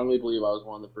strongly believe I was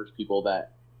one of the first people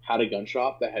that had a gun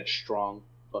shop that had strong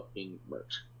fucking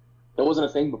merch. That wasn't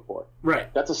a thing before.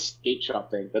 Right. That's a skate shop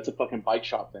thing. That's a fucking bike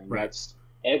shop thing. Right. That's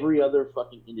every other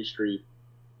fucking industry,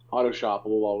 auto shop,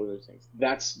 all of those things.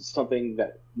 That's something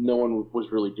that no one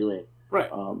was really doing.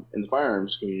 Right. In the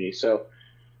firearms community. So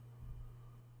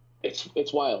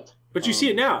it's wild. But you see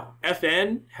it now.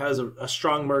 FN has a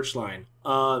strong merch line.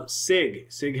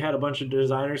 SIG had a bunch of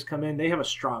designers come in. They have a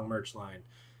strong merch line.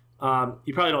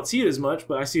 You probably don't see it as much,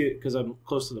 but I see it because I'm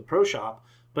close to the pro shop.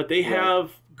 But they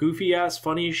have goofy ass,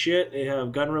 funny shit. They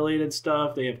have gun related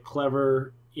stuff. They have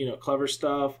clever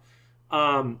stuff.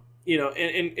 And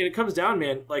it comes down,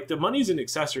 man. Like, the money's in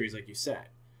accessories, like you said.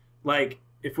 Like,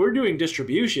 if we're doing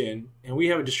distribution and we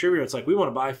have a distributor, it's like, we want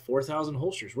to buy 4,000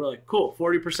 holsters. We're like, cool,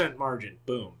 40% margin,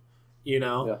 boom.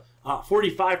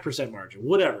 45% margin,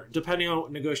 whatever, depending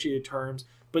on negotiated terms.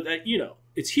 But that,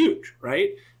 it's huge,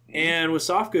 right? And with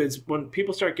soft goods, when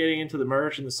people start getting into the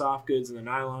merch and the soft goods and the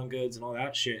nylon goods and all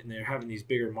that shit, and they're having these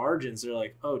bigger margins, they're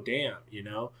like, oh, damn,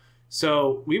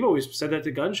 So we've always said that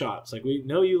to gun shops. Like, we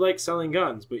know you like selling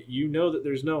guns, but you know that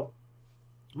there's no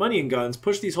money in guns.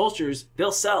 Push these holsters,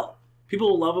 they'll sell.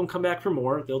 People will love them, come back for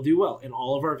more, they'll do well. And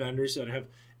all of our vendors that have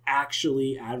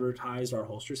actually advertised our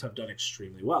holsters have done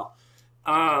extremely well.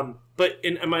 But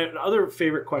in my other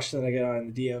favorite question that I get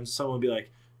on the DMs, someone will be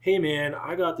like, hey man,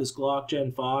 I got this Glock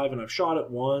Gen 5 and I've shot it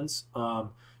once.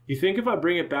 You think if I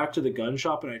bring it back to the gun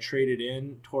shop and I trade it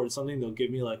in towards something, they'll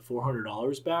give me like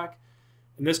 $400 back?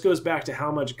 And this goes back to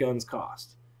how much guns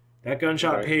cost. That gun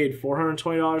shop paid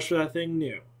 $420 for that thing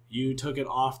new. You took it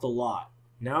off the lot.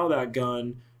 Now that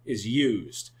gun is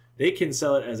used. They can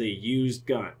sell it as a used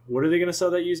gun. What are they going to sell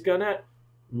that used gun at?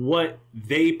 What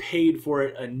they paid for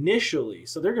it initially.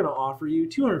 So they're going to offer you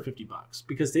 $250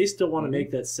 because they still want to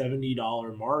make that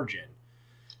 $70 margin.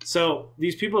 So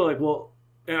these people are like, well,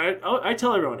 and I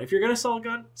tell everyone, if you're going to sell a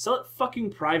gun, sell it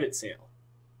fucking private sale.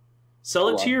 Sell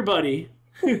it to your buddy.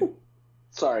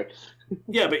 Sorry.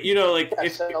 Yeah, but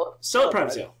sell it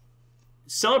private sale.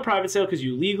 Sell it private sale because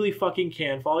you legally fucking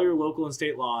can. Follow your local and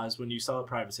state laws when you sell it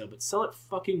private sale, but sell it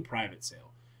fucking private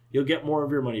sale. you'll get more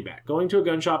of your money back. Going to a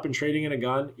gun shop and trading in a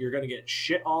gun, you're going to get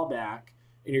shit all back,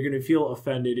 and you're going to feel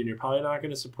offended, and you're probably not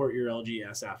going to support your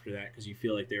LGS after that because you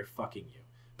feel like they're fucking you.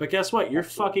 But guess what? You're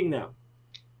fucking them.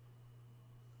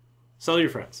 Sell your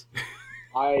friends.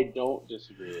 I don't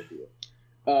disagree with you.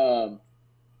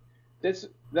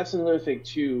 That's another thing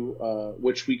too,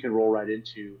 which we can roll right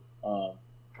into.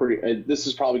 This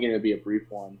is probably going to be a brief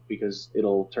one because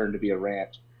it'll turn to be a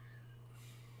rant.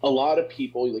 A lot of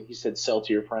people, like you said, sell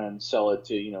to your friends, sell it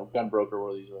to gun broker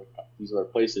or these other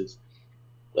places.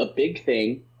 A big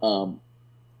thing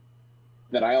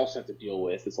that I also have to deal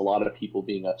with is a lot of people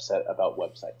being upset about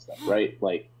website stuff, right?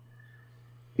 Like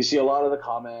you see a lot of the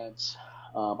comments.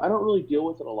 I don't really deal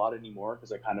with it a lot anymore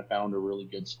because I kind of found a really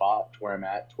good spot to where I'm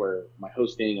at, to where my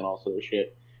hosting and all this other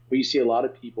shit. But you see a lot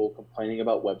of people complaining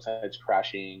about websites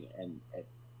crashing and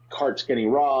carts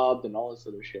getting robbed and all this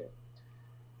other shit.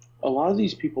 A lot of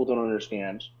these people don't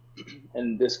understand,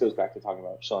 and this goes back to talking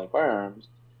about selling firearms.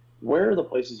 Where are the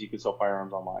places you can sell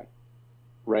firearms online,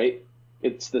 right?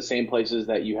 It's the same places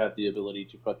that you have the ability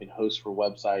to fucking host for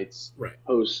websites, right.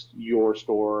 Host your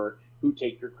store, who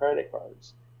take your credit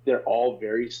cards. They're all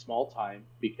very small time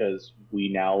because we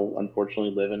now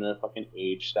unfortunately live in a fucking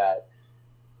age that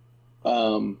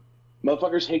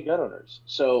motherfuckers hate gun owners.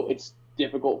 So it's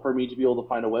difficult for me to be able to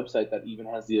find a website that even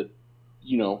has the,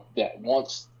 that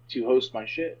wants to host my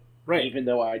shit, right? Even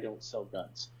though I don't sell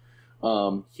guns.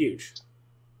 Huge.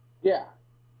 Yeah.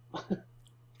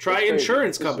 Try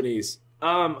insurance companies.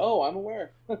 I'm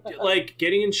aware. Like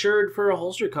getting insured for a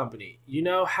holster company. You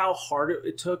know how hard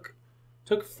it took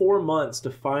 4 months to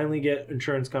finally get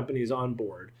insurance companies on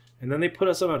board. And then they put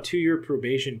us on a 2-year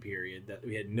probation period that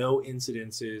we had no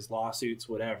incidences, lawsuits,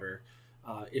 whatever,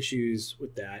 issues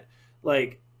with that.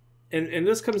 Like, and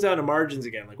this comes down to margins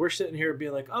again. Like we're sitting here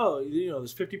being like, oh,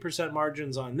 there's 50%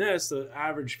 margins on this. The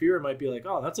average viewer might be like,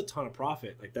 oh, that's a ton of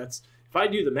profit. Like that's, if I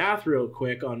do the math real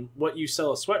quick on what you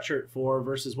sell a sweatshirt for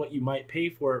versus what you might pay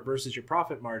for it versus your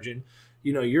profit margin,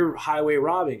 you're highway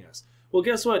robbing us. Well,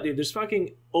 guess what, dude? There's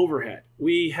fucking overhead.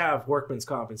 We have workman's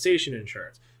compensation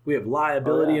insurance. We have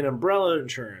liability and umbrella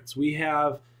insurance. We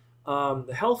have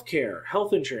the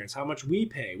health insurance, how much we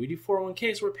pay. We do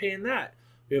 401k, so we're paying that.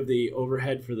 We have the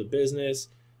overhead for the business.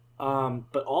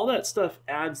 But all that stuff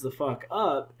adds the fuck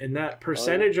up, and that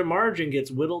percentage of margin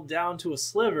gets whittled down to a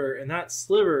sliver, and that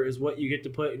sliver is what you get to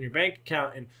put in your bank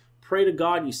account and pray to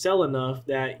God you sell enough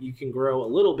that you can grow a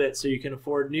little bit so you can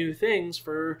afford new things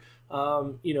for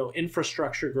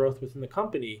infrastructure growth within the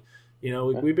company.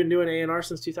 We've been doing ANR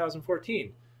since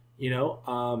 2014.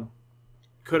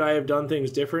 Could I have done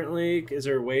things differently? Is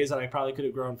there ways that I probably could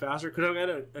have grown faster? Could I have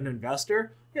got an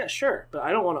investor? Yeah, sure. But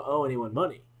I don't want to owe anyone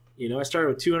money. I started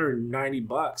with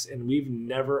 $290 and we've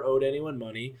never owed anyone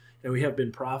money, and we have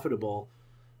been profitable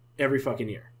every fucking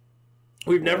year.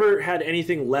 We've never had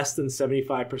anything less than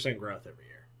 75% growth every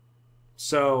year.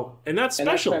 So, and that's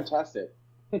special. And that's fantastic.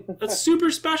 That's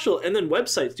super special. And then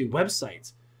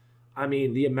websites. I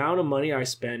mean, the amount of money I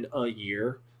spend a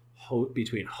year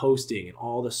between hosting and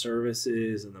all the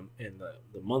services and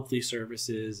the monthly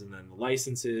services and then the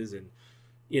licenses, and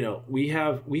we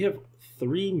have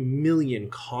 3 million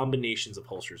combinations of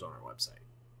holsters on our website.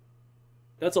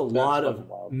 That's a lot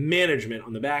of management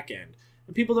on the back end,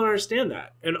 and people don't understand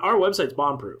that. And our website's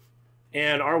bomb-proof,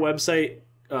 and our website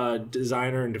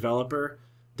designer and developer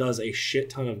does a shit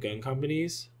ton of gun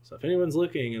companies. So if anyone's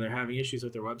looking and they're having issues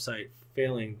with their website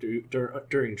failing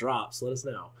during drops, let us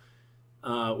know.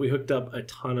 We hooked up a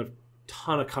ton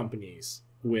of companies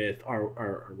with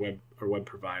our web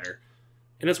provider,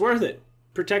 and it's worth it.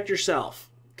 Protect yourself,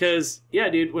 because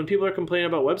dude, when people are complaining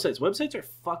about websites are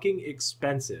fucking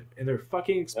expensive, and they're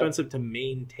fucking expensive to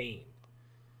maintain.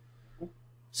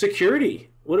 Security.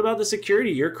 What about the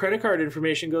security? Your credit card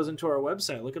information goes into our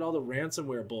website. Look at all the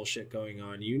ransomware bullshit going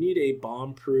on. You need a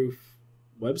bomb-proof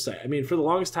website. I mean, for the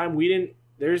longest time,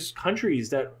 there's countries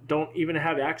that don't even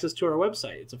have access to our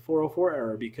website. It's a 404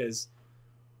 error because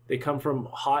they come from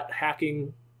hot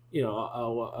hacking,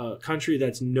 a country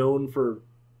that's known for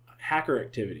hacker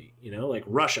activity, like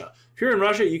Russia. If you're in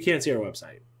Russia, you can't see our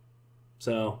website.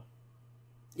 So,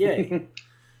 yay.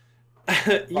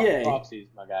 Yay. Proxies,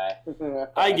 my guy.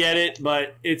 I get it,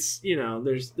 but it's,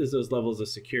 there's those levels of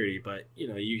security, but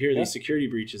you hear these security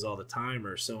breaches all the time,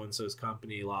 or so-and-so's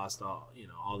company lost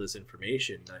all this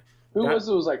information. Who was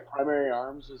it? Was like Primary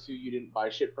Arms was who you didn't buy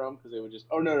shit from because they would just,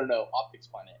 no, Optics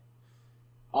Planet.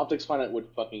 Optics Planet would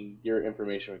your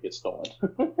information would get stolen.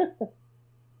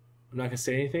 I'm not going to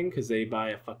say anything because they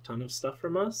buy a fuck ton of stuff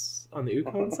from us on the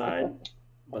Ukon side,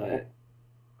 but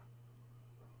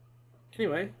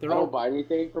anyway, I don't buy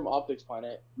anything from Optics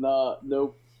Planet.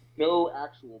 No No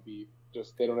actual beef.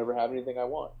 Just they don't ever have anything I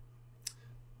want.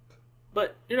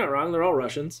 But you're not wrong. They're all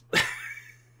Russians.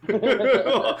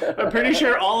 I'm pretty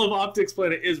sure all of Optics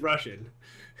Planet is Russian.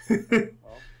 Well,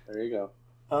 there you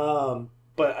go.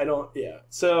 But I don't. Yeah.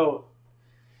 So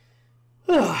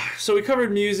we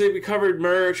covered music. We covered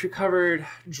merch. We covered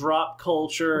drop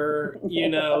culture.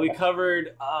 We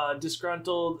covered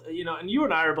disgruntled. And you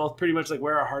and I are both pretty much like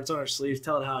wear our hearts on our sleeves,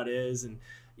 tell it how it is. And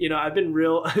I've been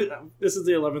real. This is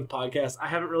the 11th podcast. I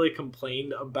haven't really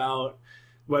complained about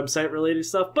website related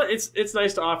stuff, but it's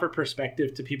nice to offer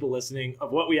perspective to people listening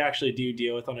of what we actually do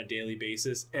deal with on a daily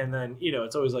basis. And then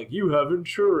it's always like, you have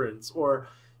insurance, or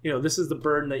this is the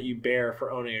burden that you bear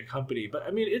for owning a company. But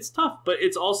I mean, it's tough, but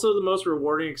it's also the most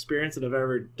rewarding experience that I've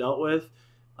ever dealt with.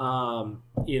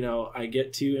 I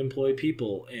get to employ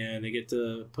people and I get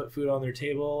to put food on their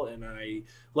table, and I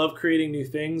love creating new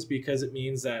things because it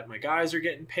means that my guys are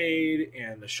getting paid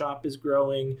and the shop is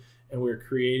growing, and we're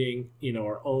creating,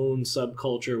 our own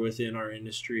subculture within our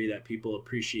industry that people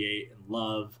appreciate and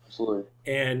love. Absolutely.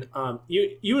 And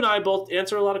you and I both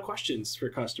answer a lot of questions for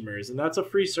customers, and that's a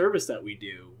free service that we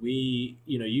do.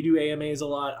 You do AMAs a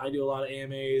lot. I do a lot of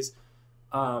AMAs.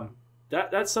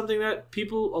 That's something that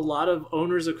a lot of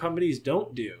owners of companies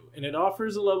don't do, and it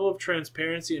offers a level of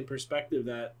transparency and perspective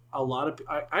that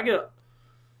I get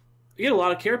a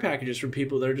lot of care packages from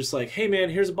people that are just like, hey man,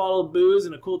 here's a bottle of booze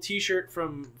and a cool t-shirt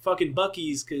from fucking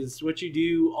Buc-ee's, because what you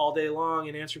do all day long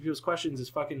and answer people's questions is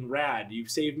fucking rad. You've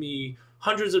saved me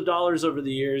hundreds of dollars over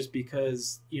the years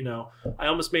because I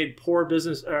almost made poor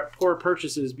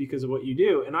purchases because of what you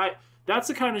do. And that's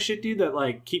the kind of shit, dude, that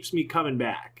like keeps me coming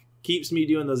back, keeps me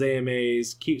doing those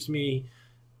AMAs, keeps me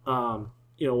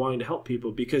wanting to help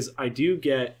people, because I do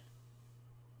get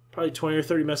probably 20 or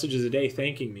 30 messages a day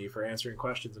thanking me for answering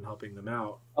questions and helping them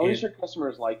out. At least your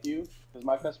customers like you, because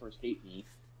my customers hate me.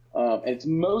 And it's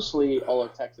mostly all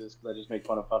of Texas, because I just make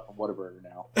fun of fucking Whataburger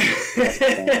now.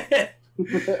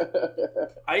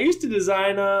 I used to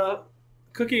design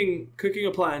cooking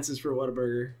appliances for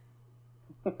Whataburger.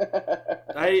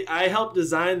 I helped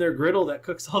design their griddle that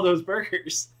cooks all those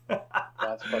burgers.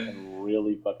 That's fucking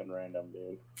really fucking random,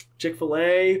 dude.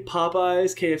 Chick-fil-A,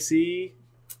 Popeyes, KFC,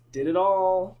 did it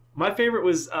all. My favorite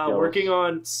was working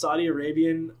on Saudi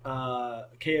Arabian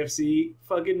KFC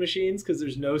fucking machines, because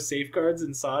there's no safeguards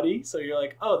in Saudi. So you're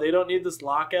like, oh, they don't need this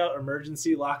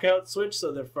emergency lockout switch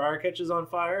so their fryer catches on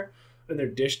fire and their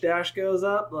dish dash goes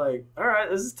up. Like, all right,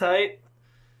 this is tight.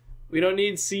 We don't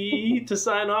need CE to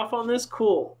sign off on this.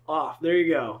 Cool. Off. There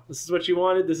you go. This is what you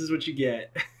wanted. This is what you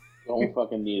get. Don't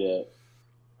fucking need it.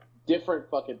 Different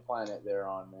fucking planet they're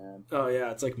on, man. Oh yeah,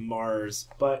 it's like Mars.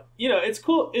 But it's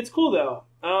cool. It's cool though.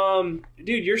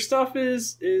 Dude, your stuff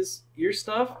is your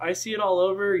stuff. I see it all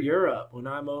over Europe when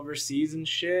I'm overseas and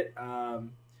shit.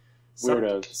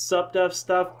 Weirdos. Sup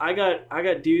stuff. I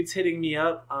got dudes hitting me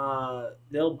up.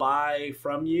 They'll buy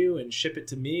from you and ship it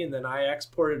to me, and then I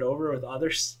export it over with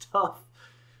other stuff.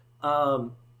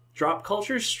 Drop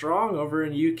culture's strong over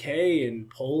in UK and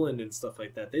Poland and stuff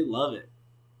like that. They love it.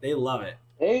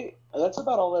 Hey, that's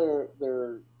about all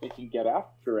they can get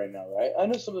after right now, right? I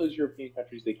know some of those European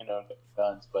countries, they can own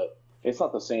guns, but it's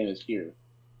not the same as here.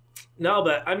 No,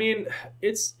 but I mean,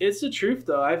 it's the truth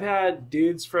though. I've had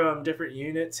dudes from different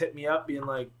units hit me up being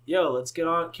like, "Yo, let's get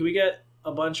on. Can we get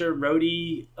a bunch of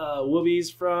roadie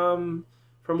woobies from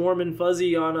Warm and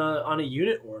Fuzzy on a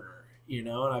unit order?" And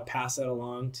I pass that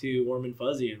along to Warm and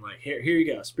Fuzzy and like, here you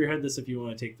go. Spearhead this if you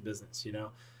want to take the business.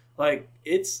 Like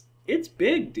it's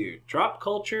big, dude. Drop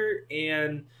culture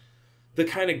and the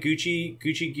kind of Gucci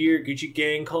gear, Gucci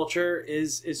gang culture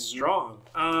is strong.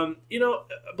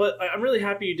 But I'm really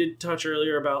happy you did touch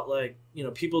earlier about like,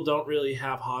 people don't really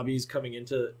have hobbies coming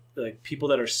into like people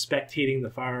that are spectating the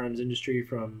firearms industry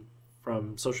from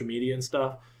social media and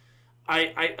stuff.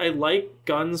 I like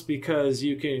guns because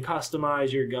you can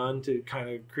customize your gun to kind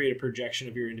of create a projection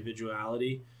of your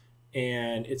individuality,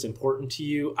 and it's important to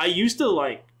you. I used to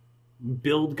like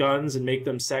build guns and make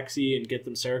them sexy and get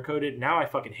them Cerakoted. Now I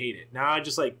fucking hate it. Now I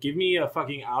just like, give me a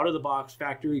fucking out of the box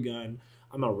factory gun.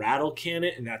 I'm a rattle can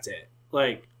it and that's it.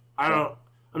 Like, I'm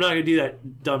not gonna do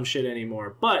that dumb shit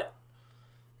anymore. But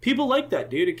people like that,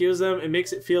 dude. It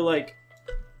makes it feel like,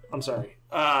 I'm sorry.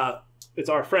 It's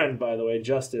our friend, by the way,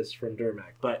 Justice from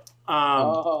Durmac. But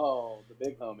the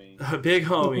big homie. Big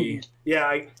homie.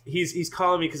 Yeah, he's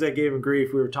calling me because I gave him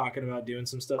grief. We were talking about doing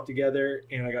some stuff together,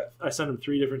 and I sent him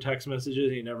 3 different text messages.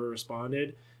 And he never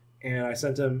responded, and I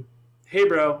sent him, "Hey,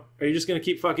 bro, are you just gonna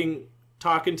keep fucking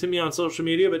talking to me on social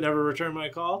media but never return my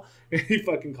call?" And he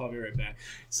fucking called me right back.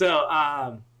 So,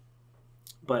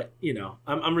 but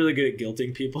I'm really good at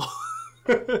guilting people.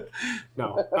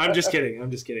 No, I'm just kidding.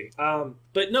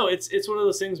 But no, it's one of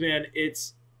those things, man.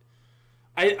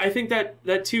 I think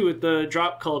that too, with the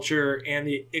drop culture and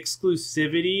the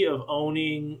exclusivity of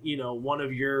owning, one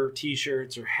of your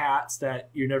t-shirts or hats that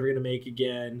you're never going to make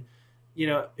again.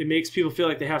 It makes people feel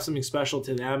like they have something special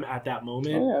to them at that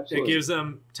moment. Oh, yeah, absolutely. It gives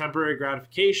them temporary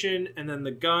gratification. And then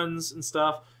the guns and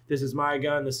stuff. This is my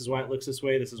gun. This is why it looks this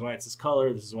way. This is why it's this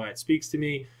color. This is why it speaks to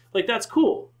me. Like, that's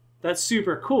cool. That's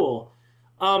super cool.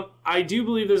 I do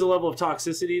believe there's a level of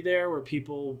toxicity there where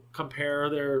people compare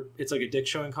it's like a dick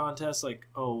showing contest. Like,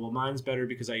 oh, well, mine's better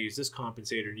because I use this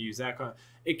compensator and use that.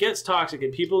 It gets toxic,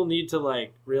 and people need to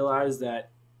like realize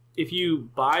that if you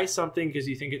buy something because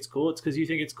you think it's cool, it's because you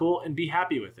think it's cool, and be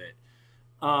happy with it.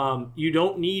 You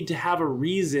don't need to have a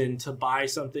reason to buy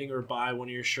something or buy one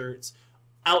of your shirts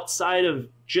outside of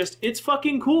just, it's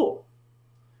fucking cool.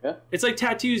 Yeah. It's like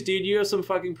tattoos, dude. You have some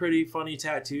fucking pretty funny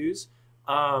tattoos.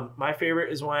 My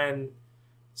favorite is when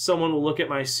someone will look at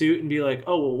my suit and be like,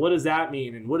 oh, well, what does that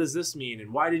mean? And what does this mean?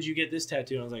 And why did you get this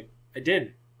tattoo? And I was like, I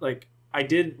didn't. Like, I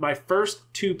did my first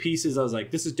 2 pieces. I was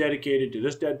like, this is dedicated to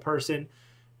this dead person.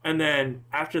 And then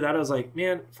after that, I was like,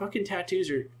 man, fucking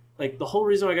tattoos are like, the whole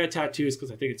reason I got a tattoo is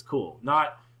because I think it's cool.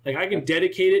 Not like I can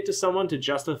dedicate it to someone to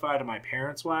justify to my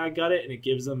parents why I got it. And it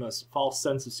gives them a false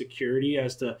sense of security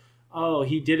as to, oh,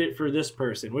 he did it for this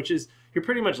person, which is, you're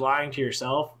pretty much lying to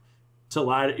yourself.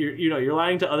 You're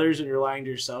lying to others and you're lying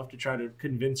to yourself to try to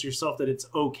convince yourself that it's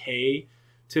okay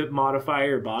to modify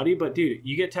your body. But dude,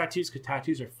 you get tattoos because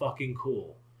tattoos are fucking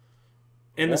cool.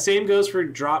 And the same goes for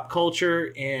drop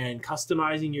culture and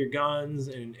customizing your guns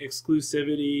and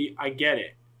exclusivity. I get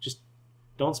it. Just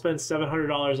don't spend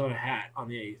 $700 on a hat on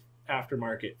the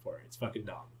aftermarket for it. It's fucking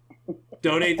dumb.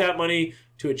 Donate that money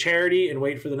to a charity and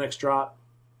wait for the next drop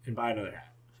and buy another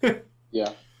hat.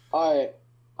 Yeah.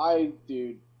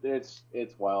 Dude, it's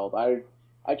wild. I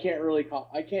can't really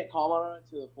I can't comment on it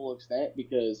to the full extent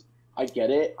because I get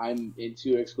it. I'm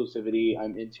into exclusivity.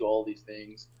 I'm into all these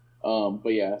things.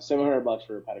 But yeah, $700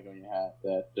 for a Patagonia hat.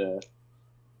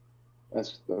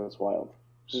 That's wild.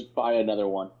 Just buy another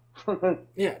one.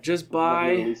 Yeah, just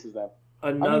buy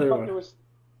another one.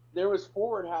 There was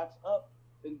forward hats up,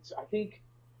 and I think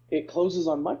it closes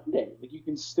on Monday. Like, you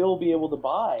can still be able to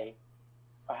buy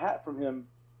a hat from him.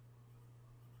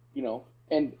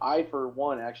 And I, for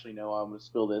one, actually know I'm going to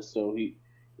spill this, so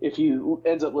if he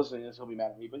ends up listening to this, he'll be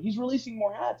mad at me. But he's releasing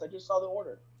more hats. I just saw the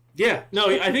order. Yeah, no,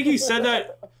 I think he said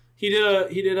that he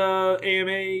did a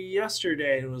AMA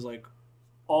yesterday, and it was like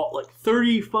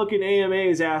 30 fucking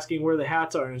AMAs asking where the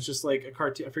hats are, and it's just like a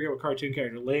cartoon. I forget what cartoon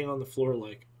character laying on the floor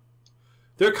like,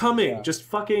 they're coming. Yeah. Just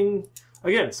fucking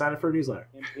again, sign up for a newsletter.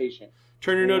 Impatient.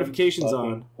 Turn your notifications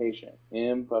on. Patient.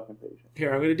 Fucking patient.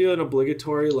 Here, I'm going to do an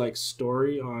obligatory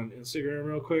story on Instagram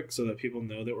real quick so that people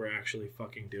know that we're actually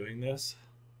fucking doing this.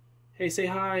 Hey, say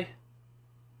hi.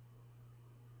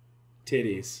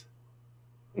 Titties.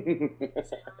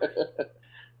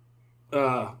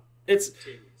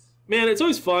 It's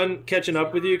always fun catching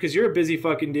up with you because you're a busy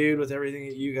fucking dude with everything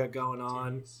that you got going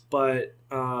on. But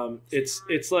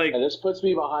it's like, and this puts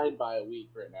me behind by a week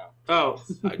right now. Oh,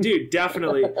 dude,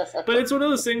 definitely. But it's one of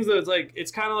those things that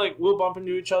it's kind of like we'll bump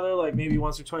into each other like maybe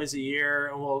once or twice a year,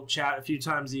 and we'll chat a few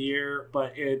times a year.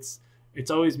 But it's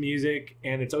always music,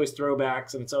 and it's always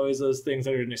throwbacks, and it's always those things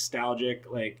that are nostalgic.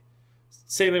 Like,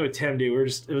 same thing with Tim, dude.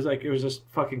 It was just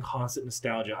fucking constant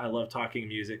nostalgia. I love talking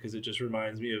music because it just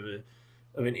reminds me of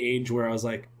an age where I was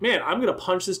like, man, I'm gonna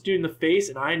punch this dude in the face,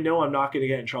 and I know I'm not gonna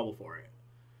get in trouble for it.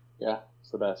 Yeah, it's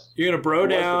the best. You're gonna bro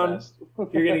down.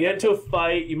 You're gonna get into a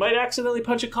fight. You might accidentally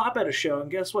punch a cop at a show, and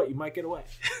guess what? You might get away.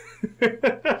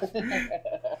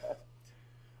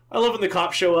 I love when the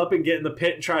cops show up and get in the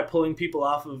pit and try pulling people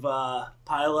off of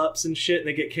pile-ups and shit, and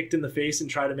they get kicked in the face and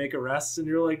try to make arrests, and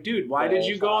you're like, dude, why did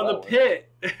you go in the pit?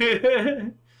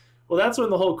 Well, that's when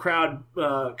the whole crowd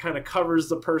kind of covers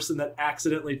the person that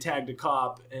accidentally tagged a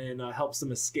cop and helps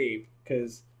them escape.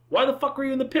 Because why the fuck were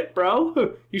you in the pit,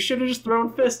 bro? You should have just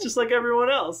thrown fists just like everyone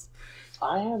else.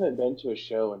 I haven't been to a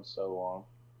show in so long.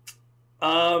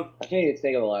 I can't even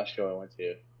think of the last show I went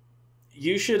to.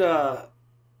 You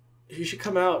should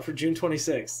come out for June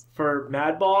 26th for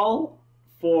Madball,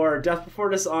 for Death Before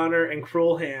Dishonor, and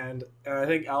Cruel Hand. And I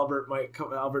think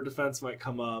Albert Defense might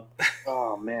come up.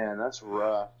 Oh man, that's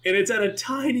rough. And it's at a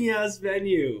tiny ass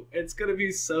venue. It's gonna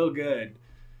be so good.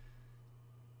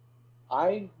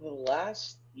 The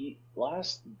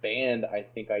last band I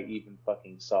think I even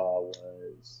fucking saw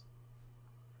was.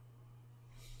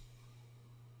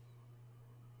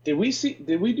 Did we see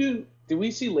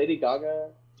Lady Gaga,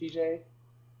 TJ,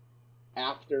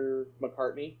 after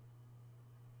McCartney?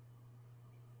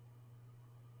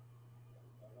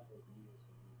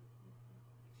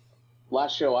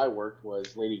 Last show I worked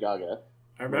was Lady Gaga.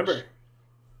 I remember.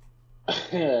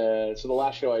 So the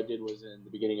last show I did was in the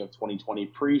beginning of 2020,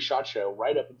 pre-SHOT Show,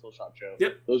 right up until SHOT Show.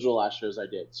 Yep. Those were the last shows I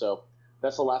did. So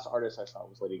that's the last artist I saw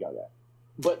was Lady Gaga.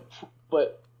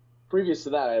 But previous to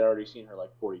that, I had already seen her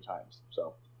like 40 times.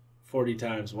 So 40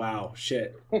 times. Wow.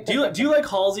 Shit. Do you like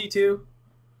Halsey too?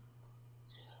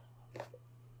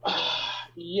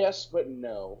 Yes, but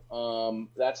no.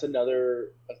 That's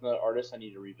another artist I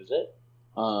need to revisit.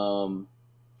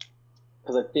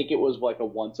 Because I think it was like a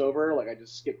once over. Like I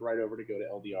just skipped right over to go to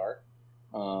LDR,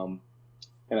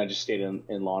 and I just stayed in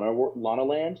Lana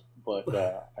Land. But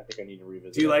I think I need to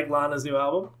revisit. Do you like Lana's new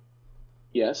album?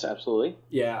 Yes, absolutely.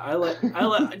 Yeah, I like,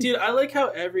 dude. I like how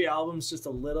every album's just a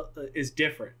little is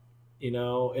different. You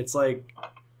know, it's like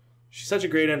she's such a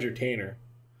great entertainer.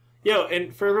 Yo,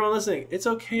 and for everyone listening, it's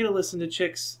okay to listen to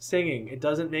chicks singing. It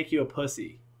doesn't make you a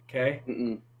pussy, okay?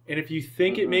 Mm-mm. And if you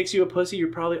think it makes you a pussy, you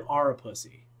probably are a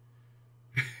pussy.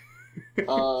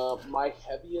 My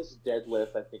heaviest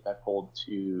deadlift, I think I pulled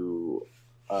to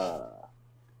Lana.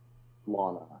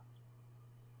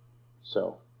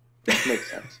 So,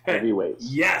 makes sense. Heavy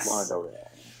weights. Yes. Lana Del Rey.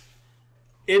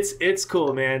 It's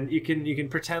cool, man. You can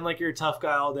pretend like you're a tough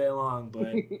guy all day long,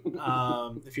 but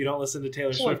if you don't listen to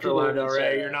Taylor Swift or Lana Del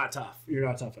Rey, you're not tough. You're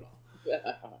not tough at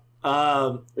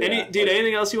all.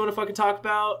 Anything else you want to fucking talk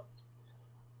about?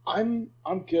 I'm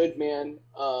good, man.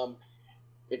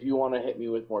 If you want to hit me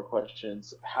with more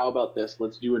questions, how about this?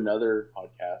 Let's do another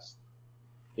podcast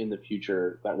in the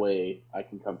future. That way I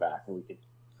can come back and we can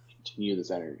continue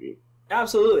this energy.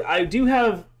 Absolutely. I do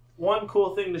have one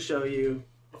cool thing to show you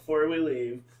before we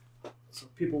leave. So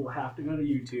people will have to go to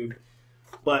YouTube.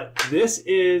 But this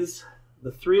is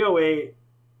the 308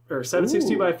 or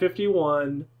 762 by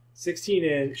 51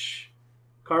 16-inch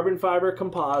carbon fiber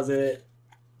composite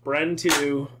Bren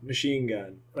 2 machine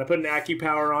gun. I put an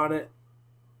AccuPower on it.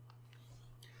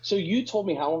 So you told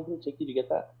me how long did it take you to get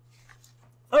that?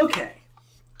 Okay.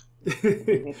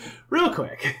 Real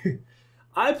quick.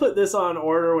 I put this on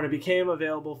order when it became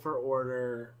available for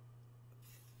order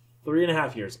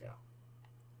 3.5 years ago.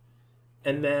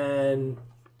 And then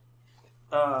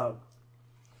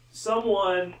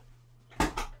someone,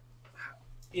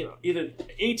 either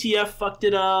ATF fucked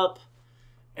it up,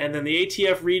 and then the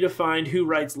ATF redefined who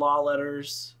writes law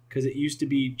letters, because it used to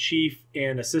be chief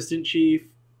and assistant chief,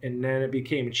 and then it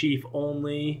became chief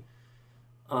only.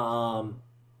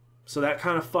 So that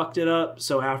kind of fucked it up.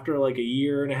 So after like 1.5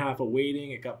 years of waiting,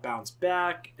 it got bounced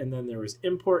back, and then there was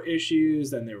import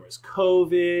issues, then there was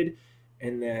COVID,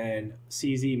 and then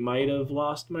CZ might have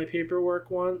lost my paperwork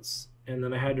once, and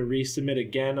then I had to resubmit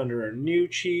again under a new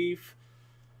chief.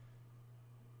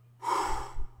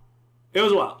 It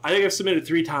was a while. I think I've submitted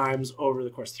 3 times over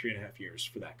the course of 3.5 years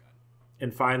for that gun.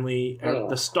 And finally,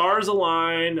 the stars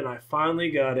aligned, and I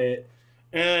finally got it.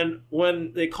 And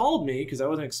when they called me, because I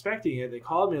wasn't expecting it, they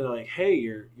called me and they're like, hey,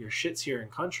 your shit's here in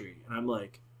country. And I'm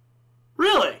like,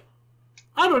 really?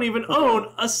 I don't even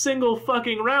own a single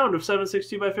fucking round of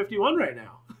 7.62 by 51 right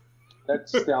now. That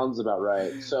sounds about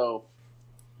right. So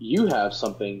you have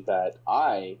something that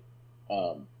I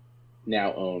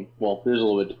now own. Well, this is a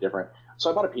little bit different.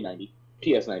 So I bought a P90,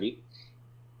 PS90,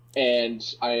 and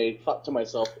I thought to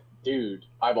myself, dude,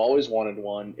 I've always wanted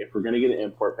one. If we're going to get an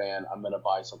import ban, I'm going to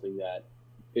buy something that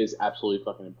is absolutely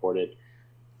fucking imported.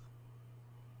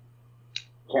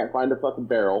 Can't find a fucking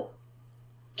barrel.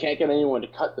 Can't get anyone to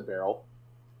cut the barrel,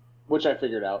 which I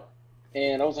figured out.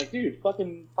 And I was like, dude,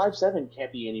 fucking 5.7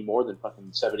 can't be any more than fucking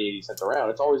 70, 80 cents a round.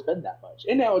 It's always been that much.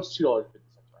 And now it's $2.50 a round.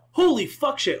 Holy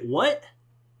fuck shit, what?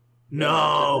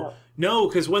 No,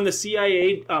 because when the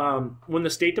CIA, when the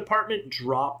State Department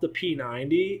dropped the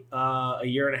P90 a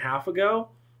year and a half ago,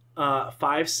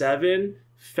 5.7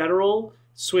 Federal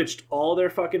switched all their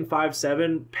fucking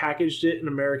 5.7, packaged it in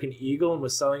American Eagle, and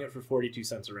was selling it for 42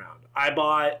 cents a round. I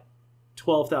bought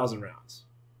 12,000 rounds.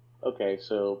 Okay,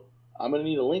 so I'm going to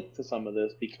need a link to some of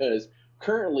this, because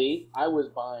currently I was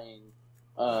buying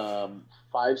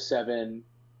 5.7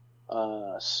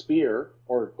 Spear,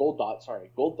 or Gold Dot,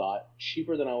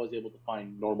 cheaper than I was able to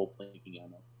find normal plinking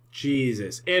ammo.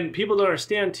 Jesus. And people don't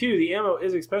understand, too, the ammo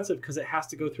is expensive because it has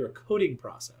to go through a coating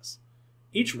process.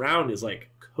 Each round is, like,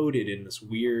 coated in this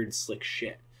weird, slick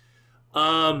shit.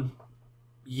 It's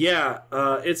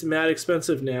mad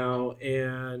expensive now,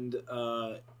 and,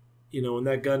 when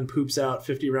that gun poops out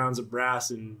 50 rounds of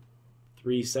brass in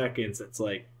 3 seconds, it's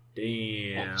like,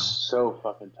 damn. That's so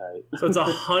fucking tight. So it's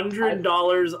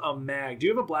 $100 a mag. Do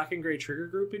you have a black and gray trigger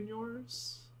group in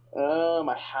yours?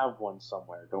 I have one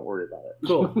somewhere. Don't worry about it.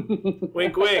 Cool.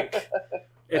 Wink, wink.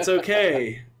 It's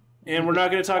okay. And we're not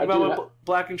going to talk about what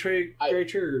black and gray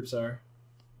trigger groups are.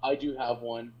 I do have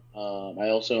one. I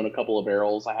also own a couple of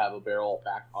barrels. I have a barrel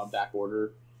on back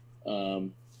order.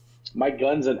 My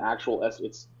gun's an actual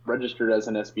it's registered as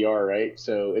an SBR, right?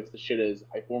 So if the shit is,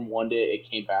 I formed one day, it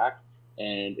came back,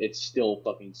 and it's still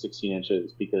fucking 16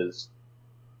 inches because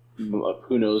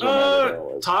who knows what my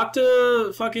barrel is. Talk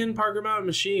to fucking Parker Mountain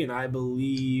Machine. I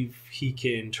believe he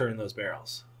can turn those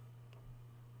barrels.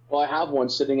 Well, I have one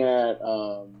sitting at.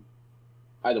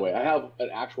 Either way, I have an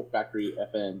actual factory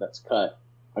FN that's cut.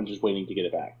 I'm just waiting to get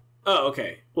it back. Oh,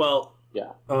 okay. Well,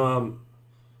 yeah.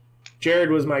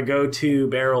 Jared was my go-to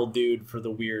barrel dude for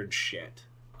the weird shit.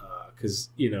 Because,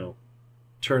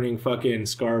 turning fucking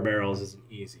scar barrels isn't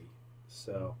easy.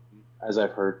 So, as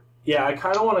I've heard. Yeah, I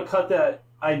kind of want to cut that.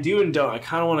 I do and don't. I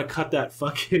kind of want to cut that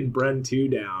fucking Bren 2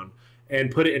 down and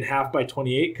put it in 1/2 by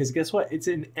 28. Because guess what? It's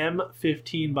an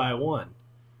M15 by 1.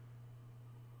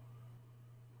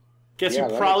 Guess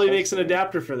who probably makes an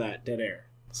adapter for that? Dead Air.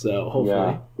 So, hopefully.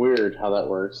 Yeah, weird how that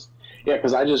works. Yeah,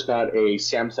 because I just got a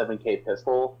SAM 7K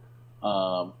pistol,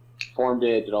 formed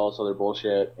it, did all this other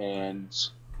bullshit, and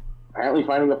apparently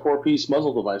finding a 4-piece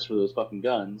muzzle device for those fucking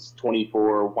guns,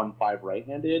 24-15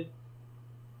 right-handed,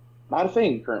 not a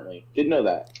thing currently. Didn't know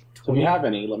that. So if you have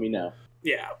any, let me know.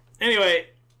 Yeah. Anyway,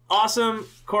 awesome.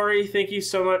 Cory, thank you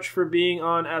so much for being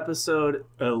on episode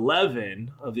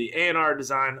 11 of the ANR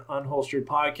Design Unholstered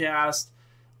podcast.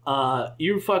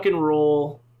 You fucking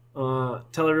rule.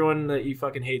 Tell everyone that you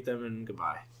fucking hate them and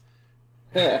goodbye.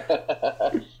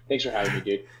 Thanks for having me,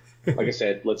 dude. Like I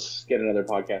said, let's get another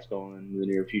podcast going in the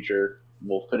near future.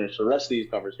 We'll finish the rest of these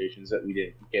conversations that we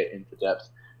didn't get into depth.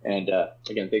 And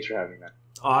again, thanks for having me, man.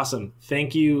 Awesome.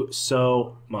 Thank you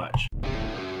so much.